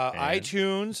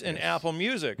 iTunes, and Apple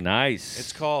Music. Nice.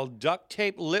 It's called Duct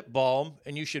Tape Lip Balm,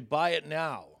 and you should buy it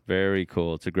now. Very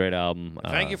cool. It's a great album.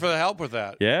 Thank you for the help with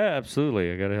that. Yeah,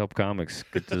 absolutely. I got to help comics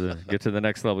get to the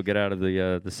next level. Get out of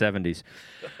the 70s.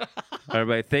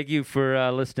 Everybody, thank you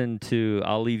for listening to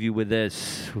I'll Leave You With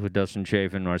This with Dustin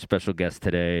Chafin, our special guest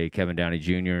today, Kevin Downey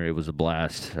Jr. It was a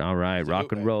blast. All right, Absolutely.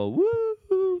 Rock and roll.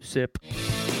 Woo! Sip.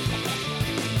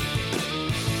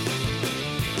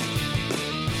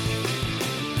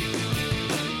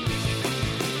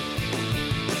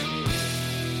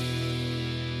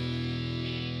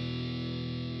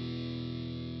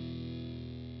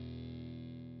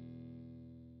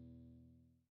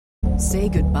 say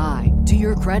goodbye to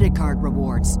your credit card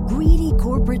rewards. Greedy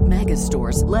corporate mega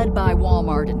stores, led by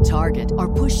Walmart and Target, are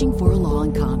pushing for a law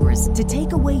in Congress to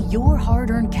take away your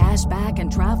hard-earned cash back and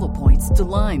travel points to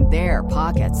line their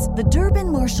pockets. The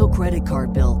Durbin-Marshall credit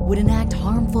card bill would enact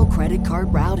harmful credit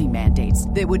card routing mandates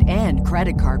that would end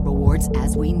credit card rewards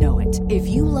as we know it. If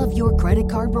you love your credit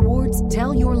card rewards,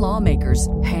 tell your lawmakers,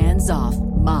 hands off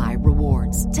my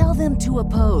rewards. Tell them to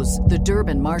oppose the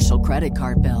Durbin-Marshall credit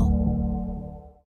card bill.